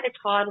started. So I had a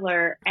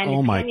toddler and oh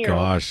a my 10-year-old.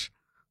 gosh.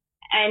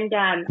 And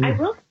I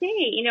will say,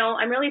 you know,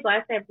 I'm really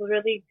blessed. I have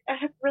really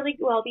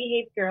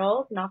well-behaved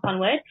girls, knock on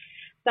wood.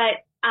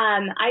 But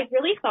I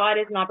really saw it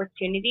as an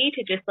opportunity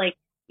to just like,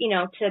 you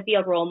know, to be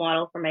a role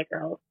model for my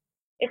girls,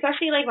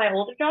 especially like my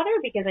older daughter,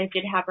 because I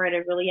did have her at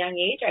a really young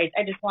age.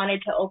 I just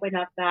wanted to open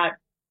up that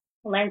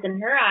lens in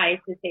her eyes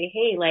to say,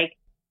 hey, like,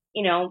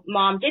 you know,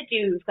 mom did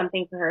do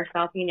something for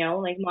herself, you know,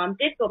 like mom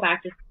did go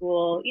back to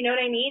school. You know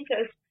what I mean? So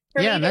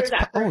for me, there was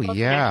that personal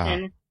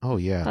connection. Oh,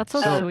 yeah. That's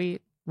so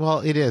sweet. Well,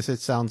 it is. It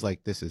sounds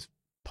like this is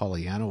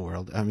Pollyanna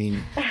world. I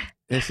mean,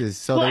 this is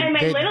so. Well, and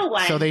my little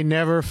one. So they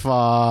never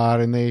fought,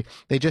 and they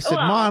just said,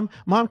 "Mom,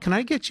 can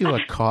I get you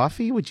a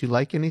coffee? Would you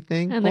like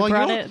anything?" And they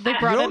brought it. They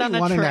brought it on a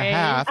tray.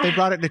 1.5. They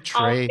brought it in a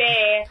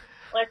tray.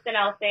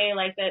 I'll say,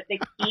 like the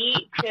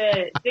key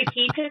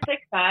to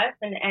success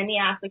in any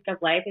aspect of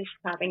life is just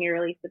having a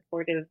really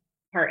supportive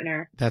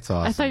partner. That's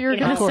awesome. I thought you were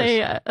going to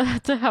say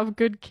to have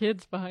good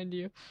kids behind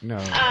you. No,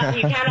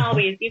 you can't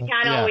always.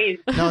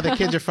 No, the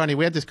kids are funny.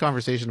 We had this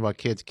conversation about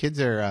kids. Kids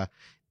are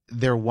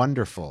they're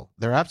wonderful.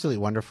 They're absolutely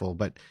wonderful,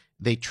 but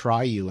they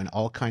try you in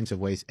all kinds of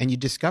ways, and you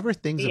discover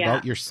things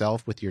about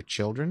yourself with your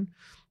children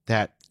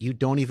that you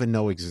don't even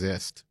know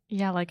exist.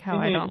 Yeah, like how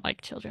I don't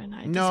like children.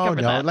 No,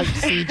 that. like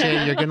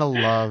CJ, you're gonna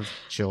love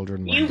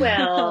children. You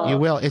will. You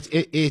will.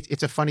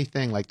 It's a funny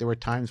thing. Like there were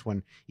times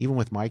when, even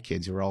with my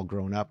kids who are all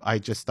grown up, I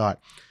just thought,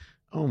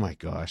 oh my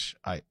gosh,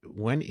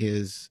 when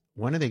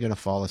are they gonna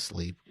fall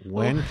asleep?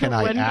 When can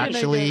I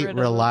actually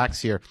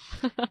relax here?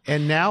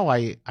 And now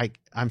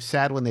I'm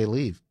sad when they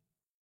leave.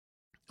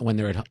 When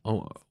they're at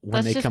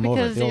when they come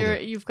over. That's just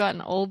because you've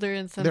gotten older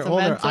and sentimental.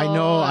 They're older. I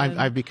know.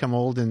 I've become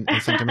old and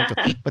sentimental.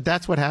 But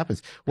that's what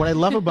happens. What I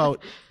love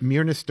about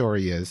Myrna's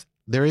story is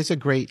there is a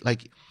great,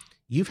 like,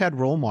 you've had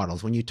role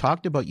models. When you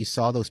talked about you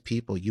saw those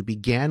people, you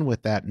began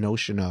with that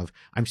notion of,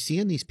 I'm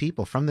seeing these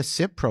people from the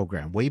SIP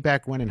program way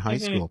back when in high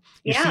school.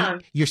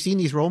 You're seeing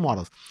these role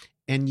models,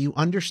 and you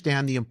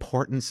understand the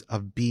importance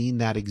of being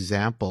that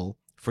example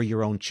for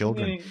your own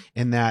children,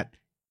 in that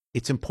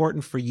it's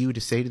important for you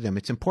to say to them,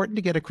 it's important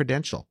to get a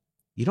credential.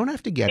 You don't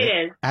have to get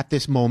it at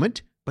this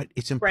moment, but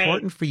it's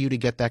important for you to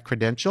get that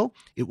credential.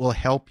 It will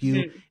help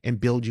you and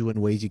build you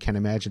in ways you can't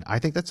imagine. I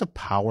think that's a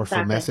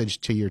powerful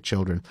message to your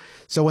children.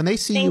 So when they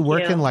see you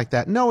working like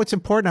that, no, it's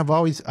important.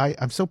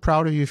 I'm so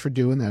proud of you for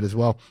doing that as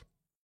well.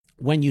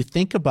 When you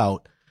think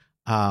about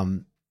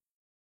down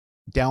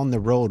the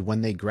road,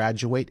 when they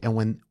graduate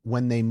and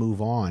when they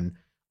move on,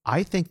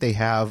 I think they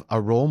have a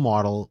role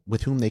model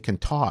with whom they can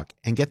talk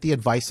and get the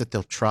advice that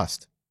they'll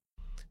trust.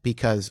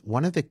 Because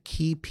one of the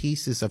key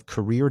pieces of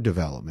career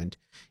development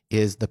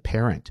is the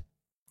parent.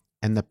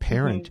 And the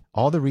parent,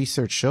 all the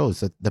research shows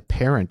that the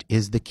parent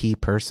is the key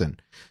person.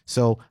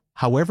 So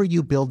however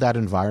you build that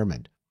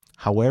environment,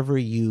 however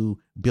you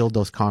build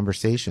those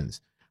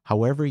conversations,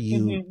 however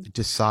you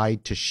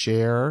decide to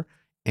share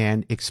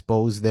and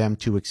expose them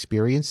to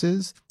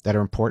experiences that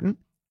are important,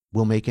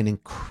 will have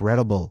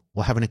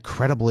an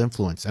incredible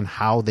influence on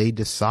how they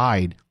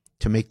decide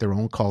to make their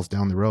own calls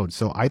down the road.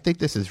 So I think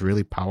this is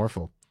really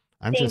powerful.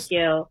 Thank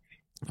you.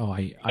 Oh,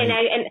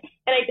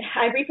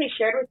 I briefly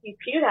shared with you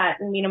too that,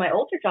 you know, my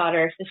older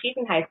daughter, so she's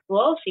in high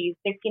school, she's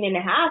 16 and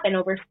a half, and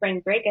over spring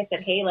break, I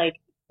said, hey, like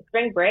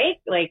spring break,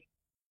 like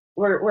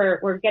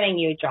we're getting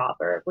you a job,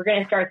 or we're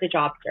going to start the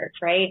job search,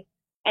 right?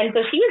 And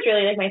so she was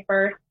really like my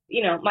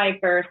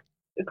first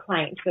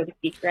client, so to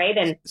speak, right?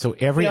 And so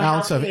every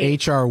ounce of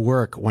HR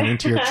work went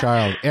into your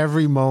child,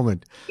 every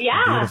moment.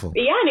 Yeah. Beautiful.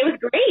 Yeah. And it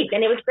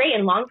was great.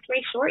 And long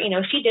story short, you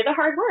know, she did the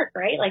hard work,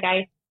 right? Like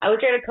I was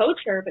there to coach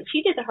her, but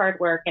she did the hard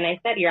work. And I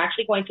said,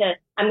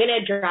 I'm going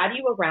to drive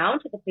you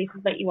around to the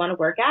places that you want to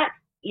work at.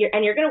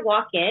 And you're going to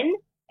walk in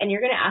and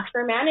you're going to ask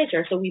for a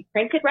manager. So we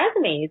printed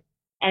resumes,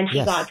 and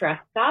she got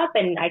dressed up,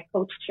 and I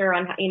coached her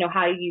on, you know,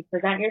 how you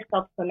present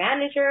yourself to a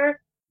manager,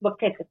 what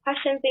types of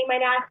questions they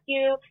might ask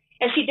you.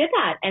 And she did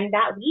that. And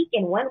that week,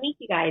 in 1 week,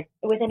 you guys,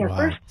 within her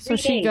first 3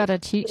 days, she got a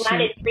cheat sheet.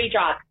 landed 3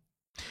 jobs.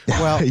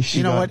 Well,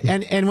 you know what?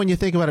 And when you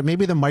think about it,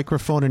 maybe the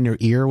microphone in your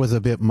ear was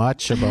a bit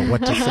much about what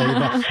to say.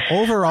 But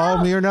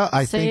overall, Myrna,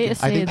 I think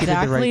exactly you did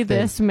the right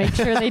this. thing. Make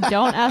sure they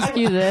don't ask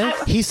you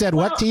this. He said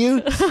what to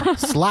you?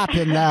 Slap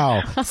him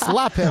now.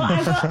 Slap him.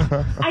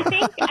 I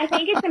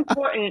think it's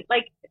important.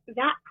 Like,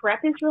 that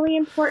prep is really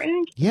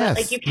important. Yes.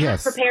 Like, you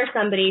can't prepare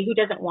somebody who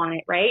doesn't want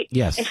it, right?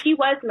 Yes. And she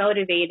was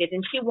motivated,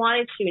 and she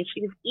wanted to, and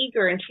she was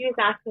eager, and she was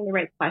asking the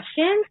right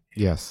questions.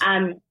 Yes.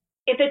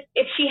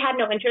 If she had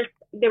no interest,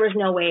 there was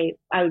no way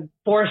I would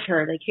force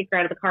her, like kick her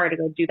out of the car to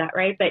go do that,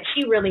 right? But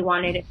she really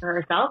wanted it for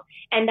herself,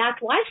 and that's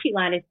why she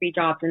landed 3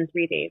 jobs in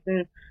 3 days.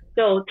 And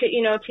so,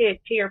 to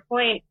your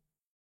point,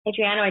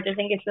 Adriano, I just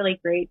think it's really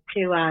great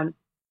to,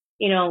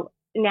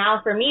 now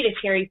for me to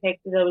cherry pick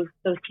those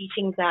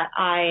teachings that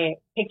I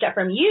picked up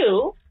from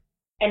you,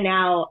 and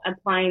now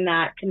applying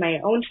that to my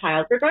own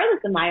child, regardless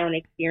of my own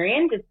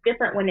experience. It's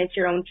different when it's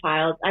your own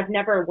child. I've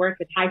never worked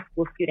with high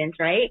school students,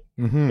 right?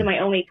 Mm-hmm. So my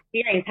only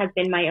experience has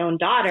been my own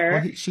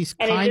daughter. Well, she's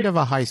kind of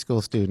a high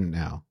school student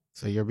now,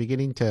 so you're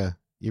beginning to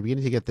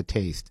get the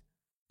taste.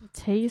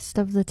 Taste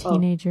of the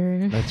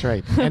teenager. That's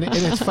right, and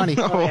it's funny.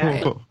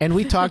 And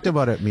we talked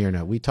about it,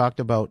 Myrna. We talked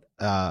about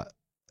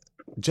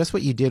just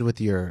what you did with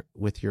your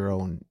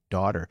own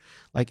daughter.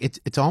 Like,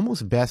 it's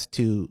almost best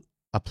to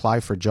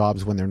apply for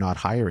jobs when they're not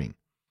hiring,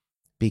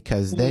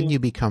 because then you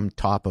become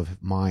top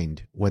of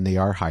mind when they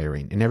are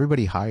hiring, and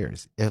everybody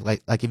hires.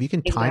 Like if you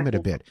can time it a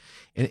bit,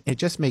 it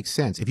just makes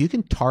sense. If you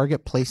can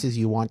target places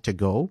you want to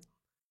go,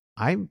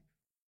 I'm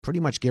pretty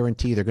much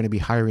guarantee they're going to be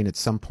hiring at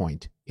some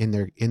point in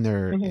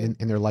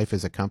their life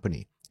as a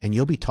company, and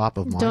you'll be top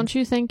of mind. Don't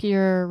you think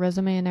your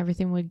resume and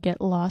everything would get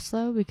lost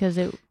though? Because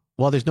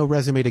well, there's no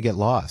resume to get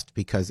lost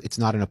because it's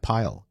not in a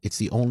pile. It's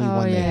the only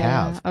one they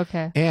have.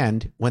 Okay.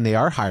 And when they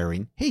are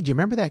hiring, hey, do you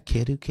remember that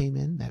kid who came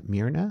in, that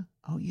Myrna?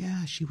 Oh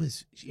yeah, she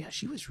was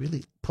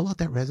really, pull out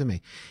that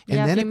resume. And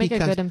then if you make a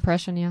good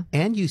impression,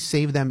 and you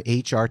save them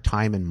HR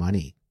time and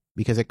money,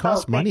 because it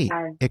costs money.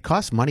 It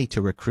costs money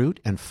to recruit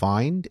and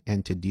find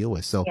and to deal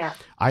with. So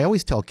I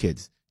always tell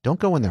kids, don't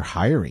go when they're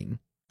hiring,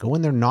 go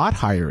when they're not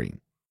hiring,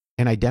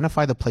 and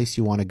identify the place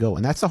you want to go.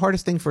 And that's the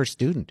hardest thing for a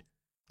student.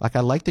 Like,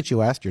 I like that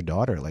you asked your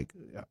daughter, like,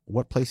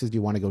 what places do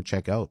you want to go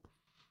check out?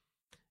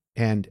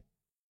 And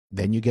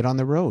then you get on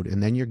the road,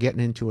 and then you're getting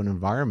into an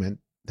environment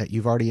that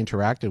you've already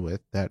interacted with,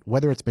 that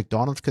whether it's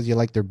McDonald's because you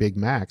like their Big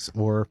Macs,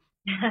 or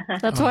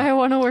that's why I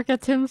want to work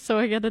at Tim's, so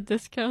I get a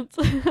discount.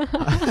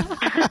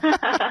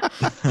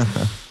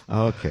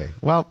 Okay.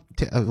 Well,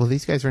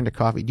 these guys are into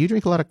coffee. Do you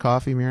drink a lot of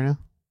coffee, Myrna?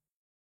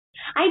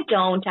 I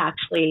don't,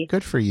 actually.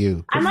 Good for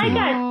you. I'm like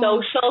a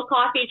social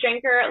coffee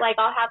drinker. Like,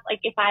 I'll have, like,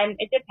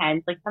 it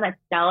depends. Like, some at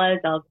Stella's,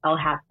 I'll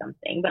have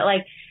something. But,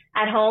 like,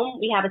 at home,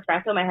 we have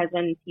espresso. My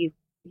husband, he's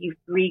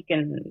Greek,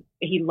 and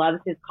he loves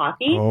his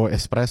coffee. Oh,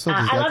 espresso?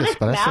 I love the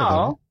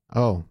smell.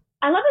 Then? Oh.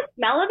 I love the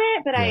smell of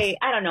it, but yes.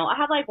 I don't know. I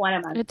have like one a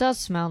month. It does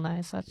smell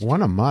nice. That's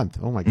one a month.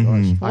 Oh my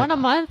gosh. One a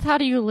month? How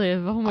do you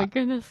live? Oh my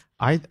goodness.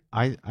 I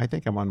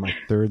think I'm on my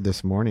 3rd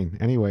this morning.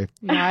 Anyway.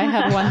 Yeah, I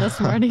had one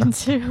this morning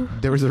too.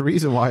 There was a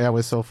reason why I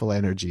was so full of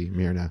energy,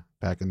 Myrna.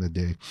 back in the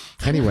day.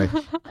 Anyway,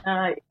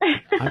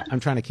 I'm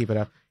trying to keep it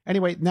up.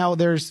 Anyway, now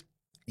there's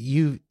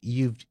you've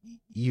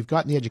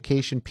gotten the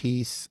education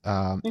piece,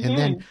 and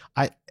then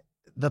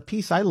the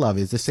piece I love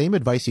is the same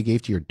advice you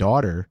gave to your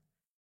daughter.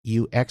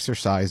 You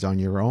exercised on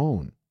your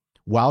own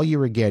while you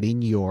were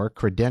getting your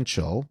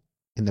credential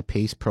in the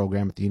PACE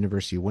program at the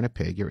University of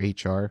Winnipeg, your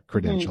HR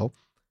credential.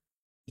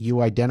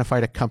 You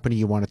identified a company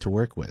you wanted to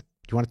work with.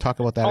 Do you want to talk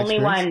about that Only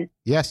experience? one.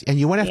 Yes, and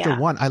you went after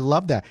one. I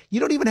love that.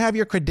 You don't even have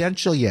your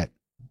credential yet.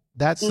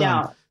 That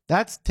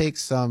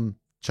takes some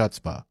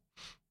chutzpah,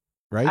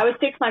 right? I was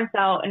 6 months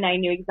out, and I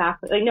knew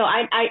exactly. Like,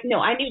 I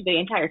knew the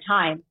entire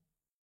time.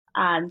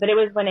 But it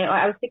was when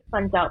I was 6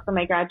 months out from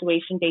my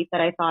graduation date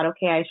that I thought,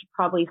 okay, I should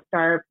probably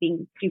start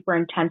being super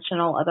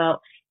intentional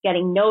about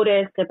getting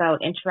noticed,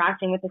 about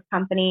interacting with this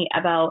company,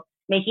 about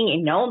making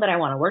it known that I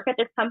want to work at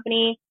this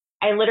company.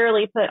 I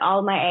literally put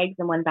all my eggs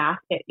in one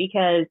basket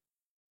because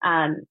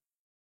I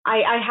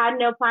had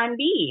no plan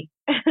B.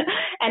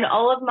 And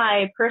all of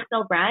my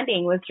personal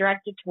branding was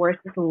directed towards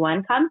this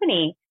one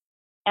company.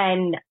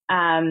 And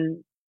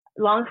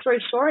long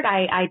story short,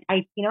 I was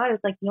like, you know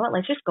what,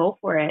 let's just go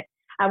for it.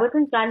 I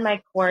wasn't done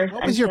my course.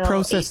 What was your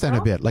process then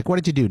a bit? Like, what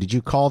did you do? Did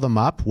you call them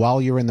up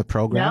while you were in the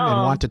program and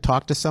want to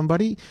talk to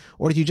somebody?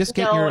 Or did you just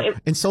get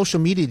in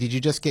social media, did you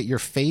just get your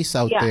face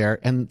out there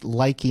and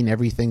liking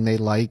everything they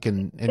like?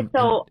 And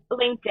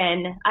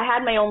LinkedIn, I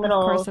had my own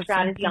little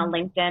strategy on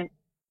LinkedIn.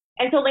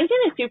 And so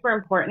LinkedIn is super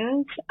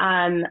important.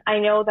 I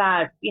know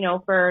that,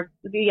 for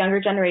the younger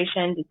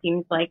generations, it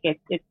seems like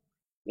it's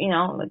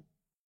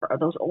for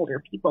those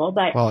older people,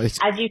 but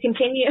as you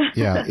continue,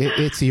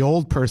 it's the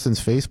old person's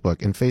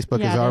Facebook, and Facebook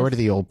is already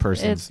the old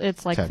person's.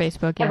 It's like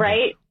text. Facebook,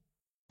 right?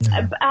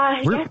 Yes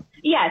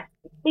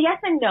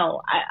and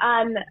no.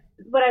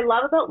 What I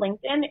love about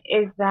LinkedIn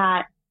is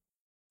that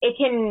it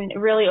can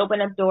really open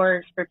up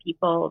doors for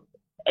people.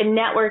 And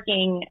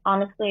networking,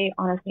 honestly,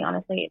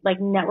 like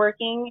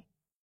networking,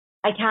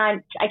 I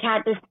can't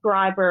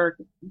describe or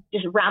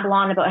just ramble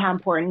on about how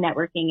important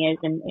networking is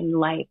in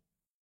life.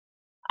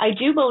 I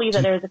do believe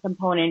that there's a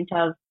component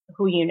of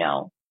who you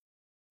know.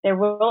 There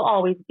will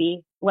always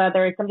be,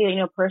 whether it's somebody that you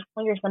know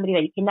personally or somebody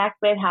that you connect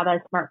with, have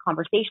a smart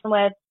conversation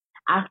with,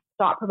 ask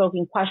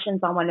thought-provoking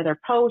questions on one of their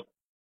posts.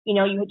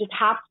 You just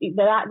have to,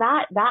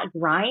 that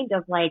grind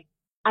of like,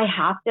 I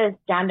have to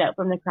stand out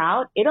from the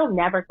crowd. It'll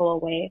never go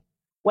away.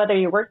 Whether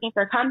you're working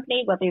for a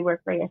company, whether you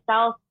work for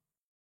yourself,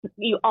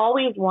 you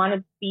always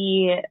want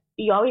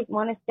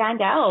to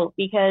stand out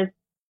because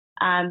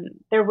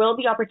there will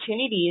be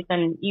opportunities,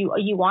 and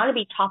you want to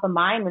be top of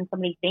mind when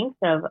somebody thinks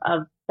of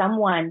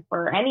someone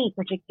for any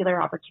particular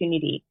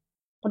opportunity.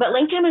 But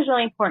LinkedIn was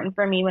really important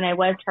for me when I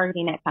was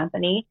targeting that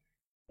company.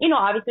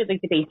 Obviously like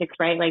the basics,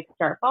 right? Like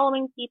start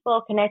following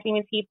people, connecting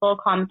with people,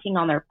 commenting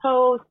on their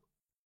posts.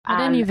 I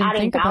didn't even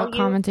think about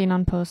commenting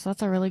on posts.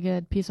 That's a really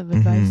good piece of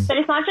advice. But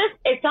it's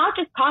not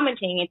just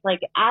commenting. It's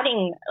like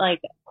adding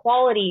like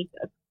quality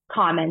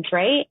comments,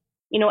 right?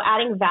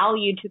 Adding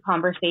value to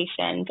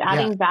conversations,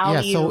 adding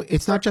value. Yeah, so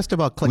it's not just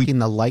about clicking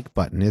the like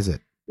button, is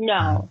it?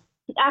 No,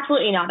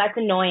 absolutely not. That's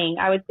annoying.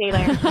 I would say,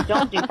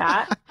 don't do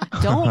that.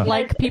 Don't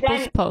like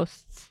people's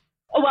posts.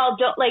 Well,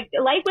 don't like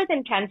with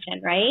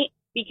intention, right?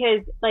 Because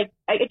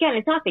again,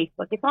 it's not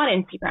Facebook, it's not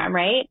Instagram,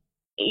 right?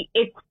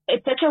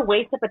 It's such a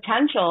waste of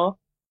potential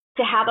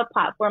to have a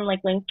platform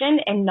like LinkedIn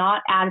and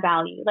not add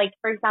value. Like,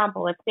 for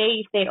example, let's say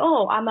you say,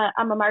 oh, I'm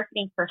a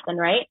marketing person,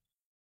 right?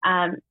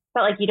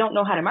 But you don't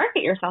know how to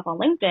market yourself on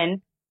LinkedIn.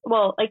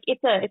 Well,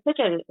 it's such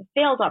a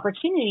sales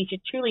opportunity to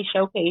truly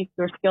showcase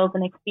your skills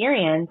and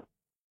experience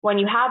when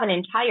you have an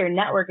entire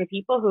network of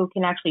people who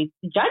can actually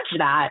judge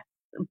that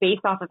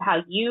based off of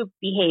how you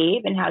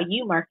behave and how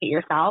you market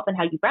yourself and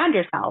how you brand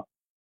yourself.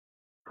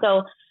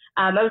 So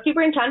I was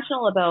super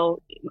intentional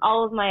about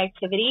all of my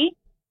activity.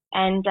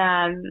 And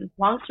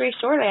long story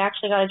short, I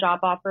actually got a job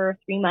offer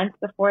 3 months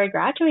before I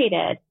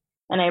graduated.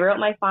 And I wrote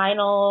my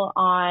final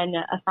on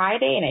a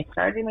Friday, and I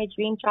started my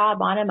dream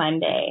job on a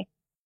Monday.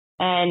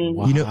 And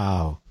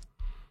wow.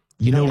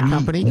 You know the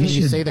company? Can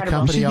you say the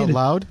company out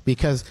loud?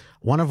 Because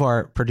one of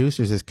our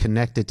producers is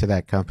connected to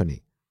that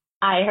company.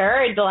 I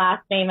heard the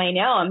last name. I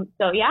know.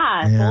 So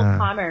Bold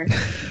Commerce.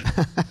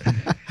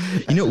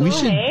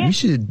 We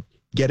should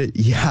get it.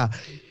 Yeah.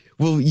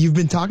 Well, you've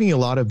been talking a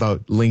lot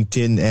about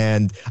LinkedIn,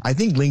 and I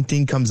think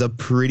LinkedIn comes up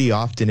pretty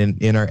often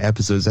in our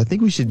episodes. I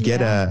think we should get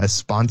a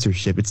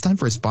sponsorship. It's time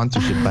for a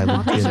sponsorship by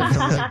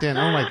LinkedIn.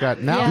 Oh my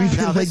God! Now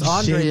this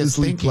Andre is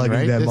thinking,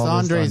 right? This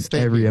Andre is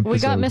thinking. Every episode. We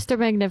got Mr.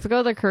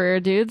 Magnifico, the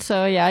career dude.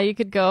 So you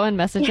could go and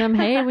message him.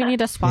 Hey, we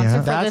need a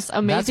sponsor for this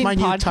amazing podcast.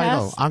 That's my new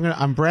title.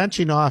 I'm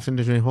branching off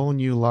into a whole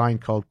new line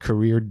called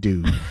Career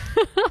Dude.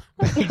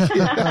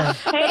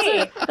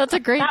 Hey, that's a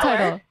great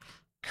title. Works.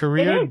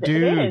 Career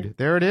Dude.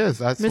 There it is.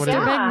 That's Mr. what it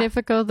is.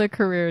 Magnifico, the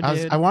career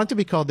dude. I want to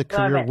be called the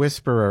Career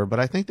Whisperer, but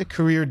I think the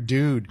Career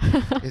Dude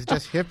is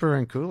just hipper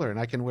and cooler, and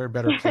I can wear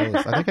better clothes.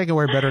 I think I can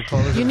wear better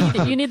clothes. You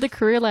need the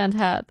Careerland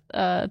hat,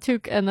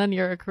 toque, and then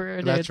you're a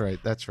career dude.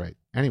 That's right.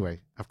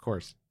 Anyway, of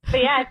course.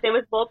 But yes, it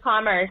was Bold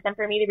Commerce, and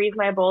for me, the reason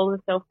why Bold was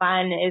so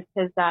fun is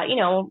because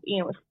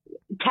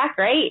tech,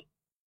 right?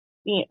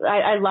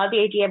 I love the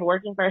idea of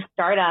working for a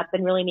startup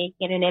and really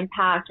making an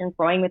impact and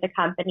growing with a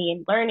company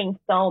and learning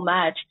so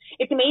much.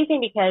 It's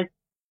amazing because,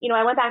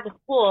 I went back to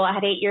school. I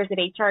had 8 years of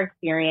HR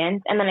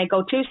experience, and then I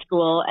go to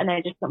school and then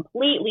I just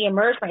completely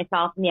immerse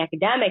myself in the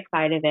academic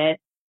side of it.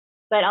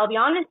 But I'll be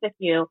honest with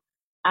you,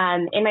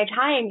 in my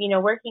time,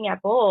 working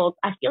at Bold,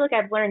 I feel like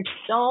I've learned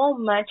so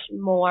much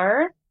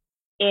more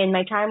in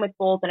my time with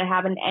Bold than I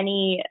have in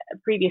any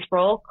previous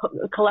role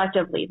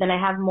collectively, than I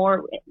have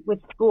more with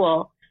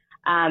school.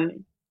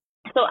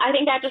 So I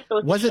think that just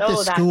goes was to it show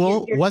the that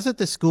school? Was it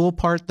the school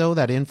part though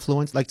that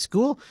influenced? Like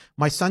school,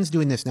 my son's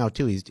doing this now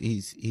too.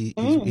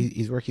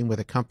 He's working with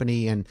a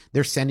company, and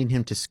they're sending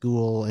him to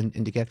school and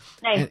to get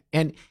nice.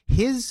 and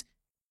his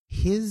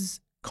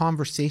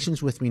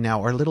conversations with me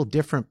now are a little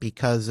different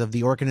because of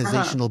the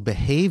organizational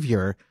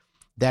behavior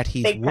that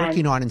he's Big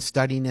working time. on and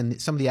studying,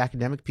 and some of the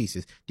academic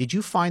pieces. Did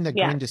you find that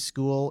going to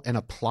school and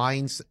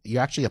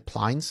you're actually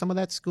applying some of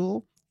that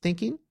school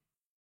thinking?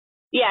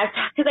 Yes,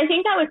 because I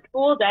think that what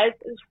school does,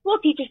 school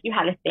teaches you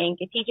how to think.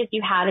 It teaches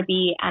you how to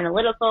be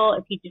analytical.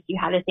 It teaches you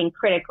how to think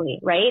critically,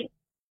 right?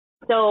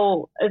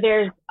 So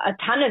there's a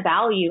ton of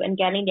value in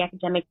getting the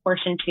academic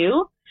portion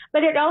too,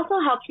 but it also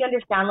helps you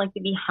understand like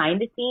the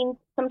behind the scenes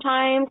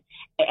sometimes.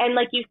 And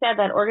like you said,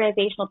 that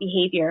organizational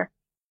behavior,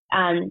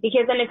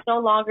 because then it's no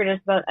longer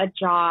just about a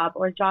job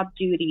or job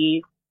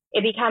duties.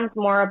 It becomes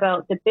more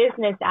about the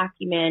business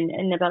acumen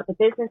and about the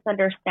business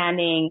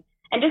understanding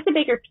and just the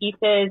bigger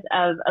pieces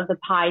of the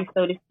pie,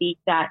 so to speak,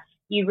 that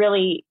you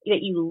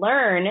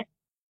learn.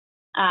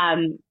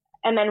 And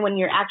then when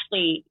you're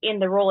actually in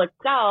the role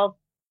itself,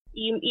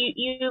 you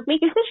make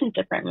decisions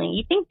differently.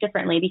 You think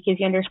differently because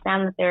you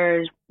understand that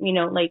there's,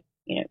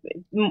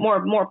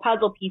 more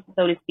puzzle pieces,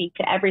 so to speak,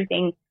 to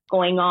everything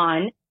going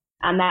on,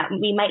 that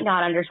we might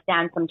not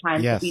understand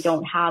sometimes if we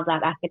don't have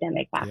that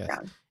academic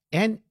background.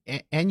 Yes.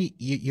 And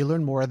you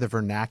learn more of the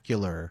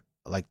vernacular,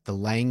 like the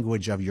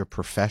language of your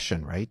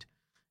profession, right?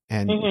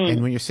 And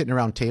and when you're sitting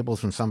around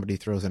tables when somebody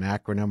throws an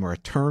acronym or a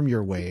term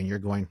your way and you're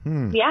going,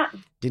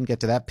 didn't get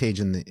to that page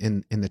in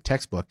the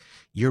textbook,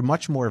 you're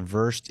much more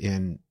versed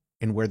in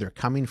where they're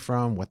coming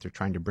from, what they're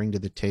trying to bring to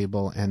the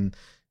table, and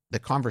the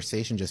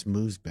conversation just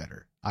moves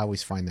better. I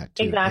always find that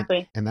too.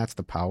 Exactly. And that's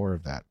the power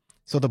of that.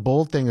 So the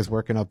Bold thing is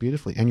working out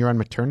beautifully, and you're on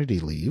maternity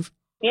leave.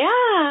 Yeah,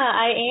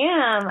 I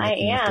am.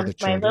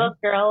 My little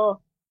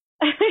girl.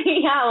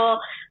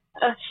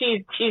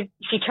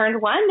 She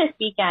turned 1 this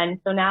weekend,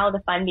 so now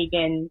the fun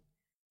begins.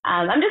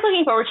 I'm just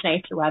looking forward to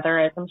nicer weather,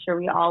 as I'm sure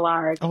we all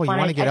are. You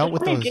want to get out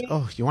with those?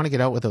 You want to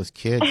get out with those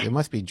kids? It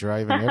must be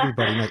driving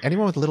everybody. Like,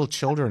 anyone with little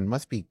children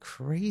must be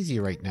crazy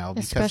right now,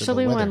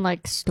 especially when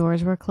like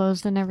stores were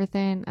closed and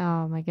everything.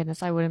 Oh my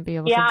goodness, I wouldn't be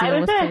able to deal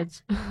with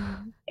kids.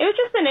 It was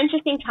just an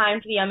interesting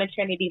time to be on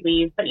maternity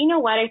leave, but you know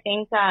what? I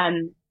think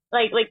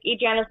like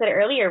Adriana said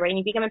earlier, when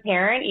you become a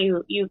parent,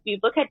 you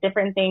look at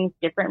different things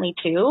differently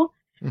too.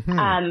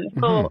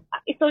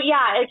 So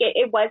yeah, like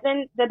it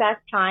wasn't the best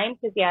time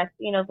because yes,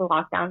 the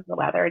lockdowns, the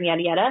weather, and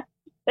yada yada.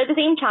 But at the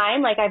same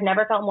time, like I've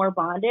never felt more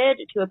bonded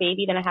to a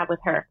baby than I have with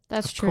her.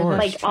 That's true.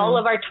 All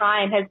of our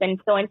time has been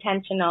so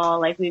intentional.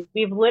 Like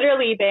we've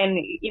literally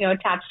been,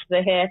 attached to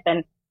the hip,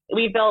 and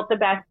we built the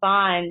best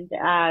bond.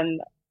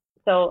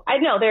 So I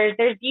know there's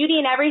beauty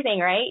in everything,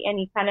 right? And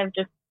you kind of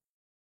just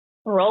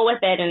roll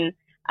with it. And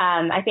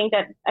I think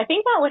that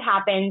what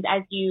happens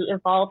as you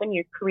evolve in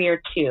your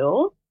career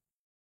too.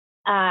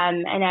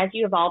 And as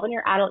you evolve in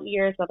your adult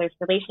years, whether it's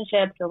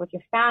relationships or with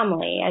your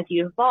family, as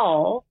you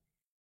evolve,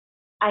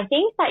 I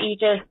think that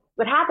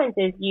what happens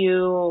is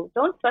you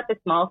don't sweat the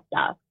small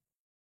stuff.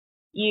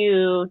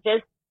 You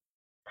just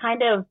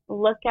kind of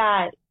look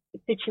at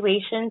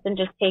situations and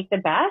just take the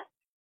best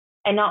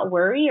and not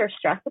worry or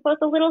stress about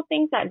the little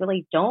things that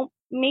really don't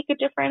make a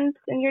difference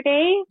in your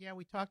day. Yeah,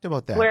 we talked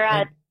about that.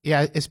 Whereas,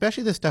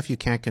 especially the stuff you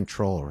can't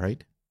control,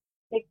 right?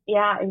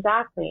 Yeah,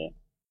 exactly.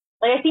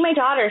 Like I see my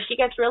daughter, she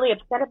gets really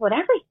upset about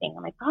everything.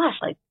 I'm like, gosh,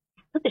 like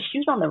put the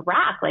shoes on the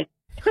rack. Like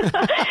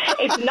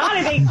it's not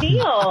a big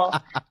deal.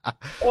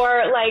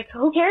 Or like,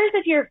 who cares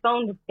if your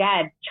phone's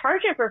dead?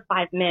 Charge it for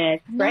 5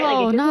 minutes, right?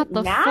 No, like it not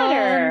the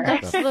matter.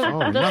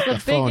 phone. That's the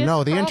phone.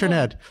 No, the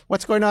internet.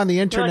 What's going on? The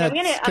internet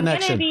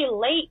connection. I'm gonna be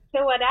late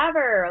to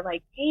whatever.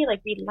 Like, hey, like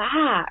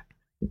relax.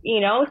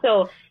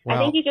 So I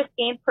think you just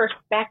gain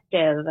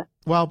perspective.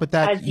 Well, but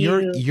that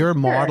you're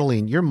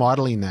modeling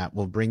that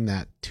will bring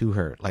that to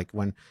her. Like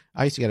when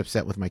I used to get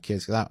upset with my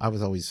kids, because I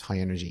was always high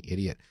energy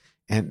idiot,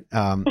 and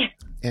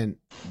and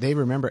they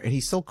remember, and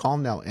he's so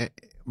calm now.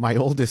 My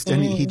oldest,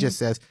 and he just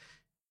says,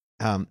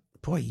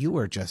 "Boy, you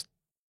were just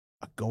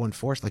going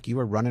force. Like you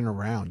were running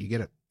around. You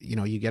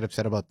get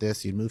upset about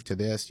this, you'd move to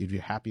this, you'd be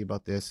happy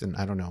about this, and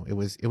I don't know. It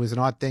was an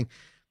odd thing."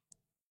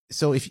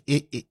 So if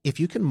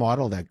you can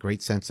model that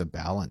great sense of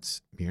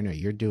balance, Myrna,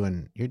 you're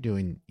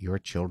doing your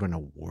children a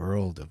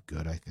world of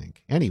good, I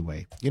think.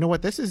 Anyway, you know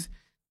what? This has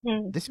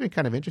been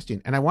kind of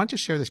interesting, and I want to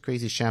share this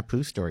crazy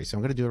shampoo story. So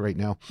I'm going to do it right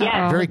now.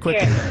 Yeah, very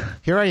quickly.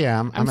 Here I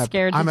am. I'm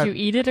scared. Did you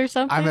eat it or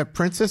something? I'm at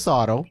Princess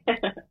Auto.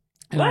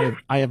 And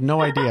I have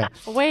no idea.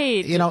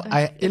 Wait,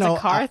 it's a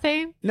car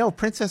thing? No,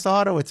 Princess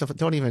Auto.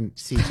 Don't even,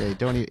 CJ.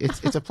 Don't even.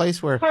 It's a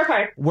place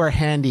where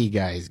handy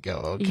guys go.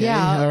 Okay,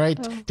 yeah. All right,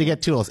 to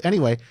get tools.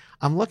 Anyway,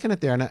 I'm looking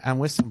at there, and I'm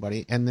with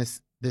somebody, and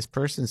this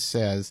person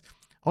says,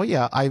 "Oh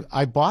yeah,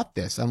 I bought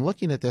this." I'm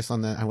looking at this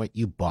I went,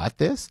 "You bought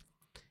this?"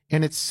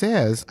 And it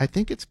says, I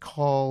think it's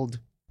called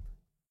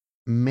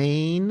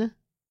Mane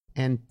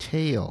and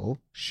Tail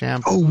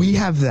shampoo. Oh, we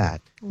have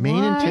that.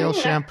 Mane and Tail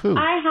shampoo.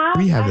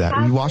 We have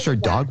that. We wash our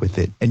dog with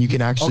it, and you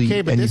can actually.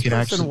 Okay, but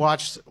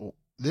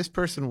this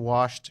person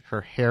washed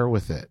her hair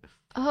with it.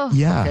 Oh,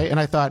 yeah. Okay, and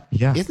I thought,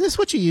 isn't this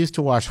what you use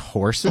to wash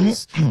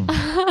horses?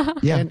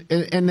 Yeah.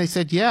 And they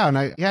said, yeah, and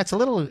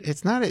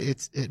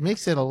it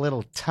makes it a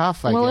little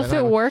tough. Well, if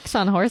it works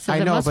on horses,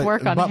 it must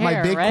work on hair. But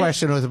my big right?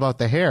 question was about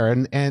the hair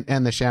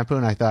and the shampoo,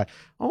 and I thought,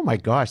 oh my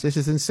gosh, this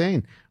is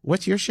insane.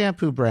 What's your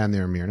shampoo brand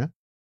there, Myrna?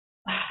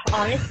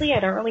 Honestly, I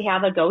don't really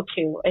have a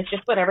go-to. It's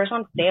just whatever's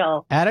on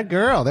sale. Atta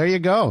girl, there you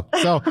go.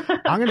 So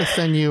I'm going to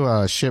send you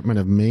a shipment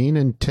of Mane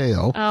and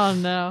Tail. Oh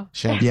no!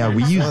 Shampoo. Yeah,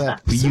 we use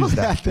that. You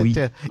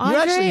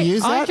actually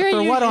use that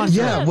for what on?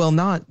 Yeah, well,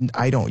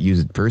 I don't use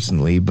it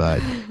personally,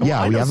 but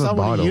yeah, we have a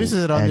bottle.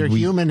 Uses it on their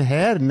human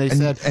head, and they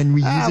said, and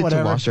we use it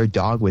to wash our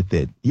dog with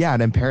it. Yeah,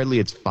 and apparently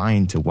it's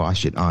fine to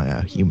wash it on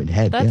a human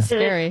head. That's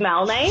scary. Does it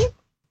smell nice?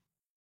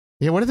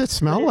 Yeah, what does it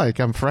smell like?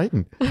 I'm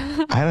frightened.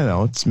 I don't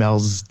know.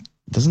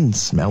 Doesn't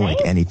smell like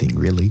anything,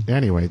 really.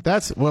 Anyway,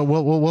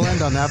 we'll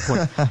end on that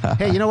point.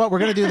 Hey, you know what? We're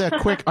going to do the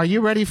quick. Are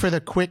you ready for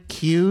the quick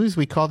cues?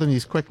 We call them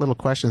these quick little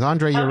questions.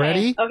 Andre, you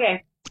ready?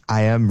 Okay.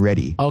 I am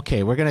ready.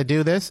 Okay, we're going to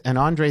do this. And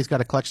Andre's got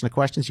a collection of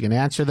questions. You can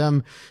answer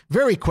them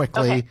very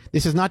quickly. Okay.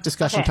 This is not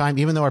discussion time,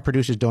 even though our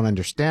producers don't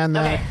understand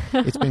that.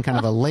 Okay. It's been kind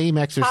of a lame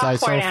exercise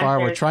so far.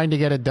 We're trying to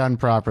get it done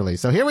properly.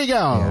 So here we go.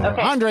 Yeah.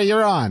 Okay. Andre,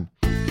 you're on.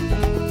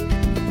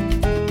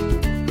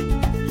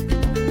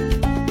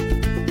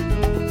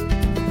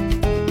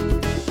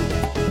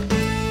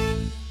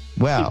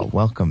 Well,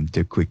 welcome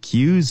to Quick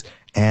Cues,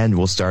 and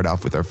we'll start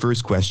off with our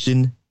first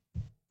question.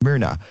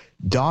 Myrna,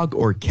 dog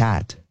or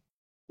cat?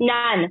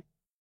 None.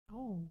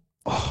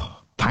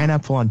 Oh,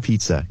 pineapple on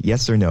pizza,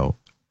 yes or no?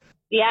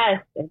 Yes,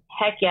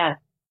 heck yes.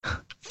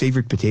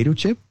 Favorite potato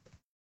chip?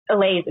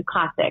 Lay's, a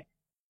classic.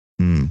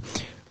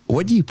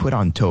 What do you put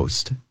on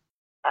toast?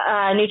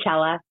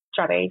 Nutella,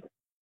 strawberries.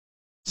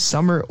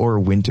 Summer or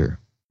winter?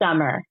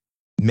 Summer.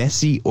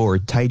 Messy or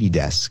tidy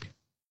desk?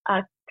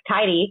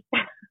 Tidy.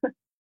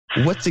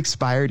 What's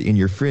expired in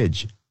your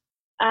fridge?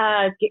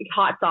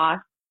 Hot sauce.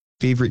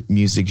 Favorite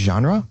music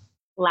genre?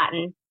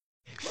 Latin.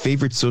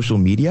 Favorite social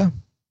media?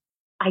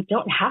 I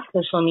don't have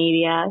social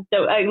media.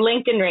 So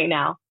LinkedIn right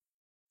now.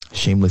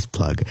 Shameless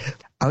plug.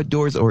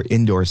 Outdoors or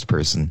indoors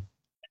person?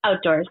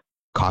 Outdoors.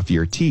 Coffee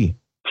or tea?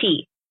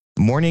 Tea.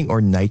 Morning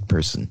or night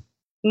person?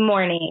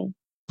 Morning.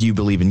 Do you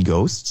believe in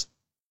ghosts?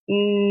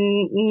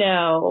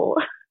 No.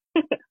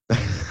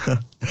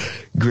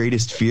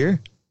 Greatest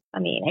fear? I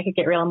mean, I could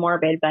get real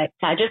morbid, but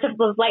just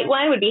a light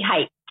one would be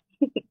height.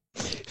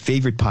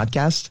 Favorite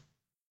podcast?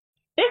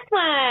 This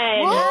one.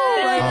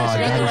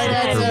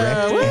 That is the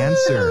correct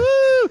answer.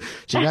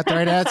 She got the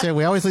right answer.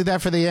 We always leave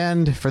that for the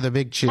end for the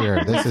big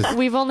cheer.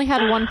 We've only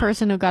had one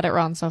person who got it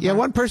wrong so far. Yeah,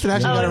 one person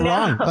actually got it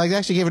wrong. Like,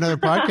 actually gave another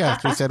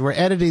podcast. We said, we're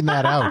editing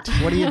that out.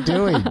 What are you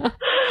doing?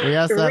 We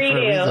asked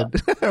that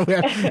for a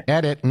reason.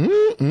 Edit.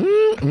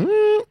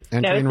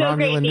 Entering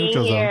Romulan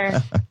neutral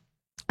zone.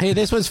 Hey,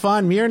 this was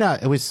fun, Myrna.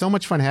 It was so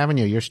much fun having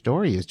you. Your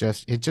story it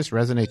just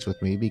resonates with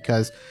me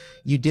because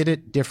you did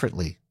it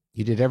differently.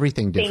 You did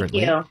everything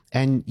differently.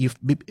 Thank you.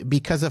 And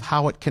because of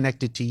how it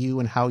connected to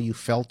you and how you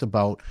felt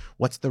about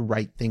what's the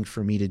right thing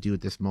for me to do at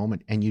this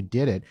moment. And you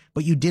did it,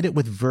 but you did it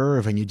with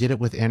verve and you did it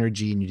with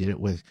energy and you did it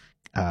with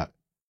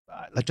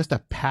just a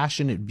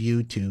passionate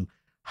view to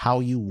how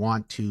you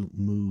want to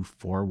move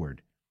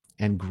forward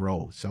and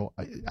grow. So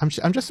I'm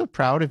just so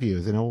proud of you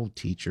as an old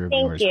teacher of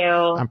yours. Thank you.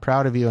 I'm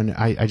proud of you. And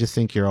I just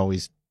think you're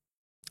always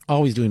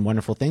doing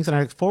wonderful things. And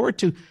I look forward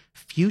to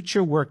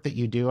future work that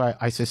you do.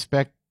 I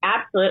suspect.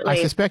 Absolutely. I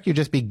suspect you're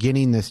just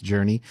beginning this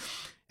journey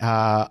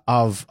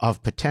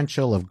of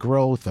potential, of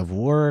growth, of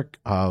work,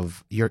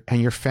 of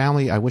your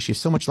family. I wish you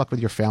so much luck with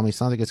your family. It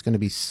sounds like it's going to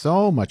be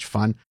so much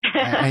fun,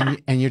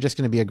 and you're just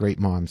going to be a great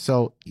mom.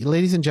 So,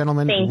 ladies and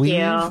gentlemen,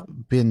 we've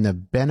been the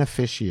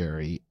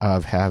beneficiary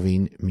of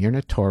having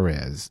Myrna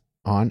Torres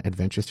on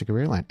Adventures to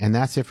Careerland, and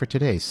that's it for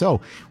today. So,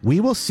 we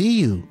will see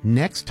you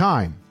next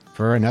time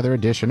for another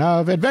edition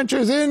of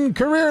Adventures in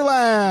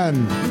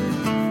Careerland.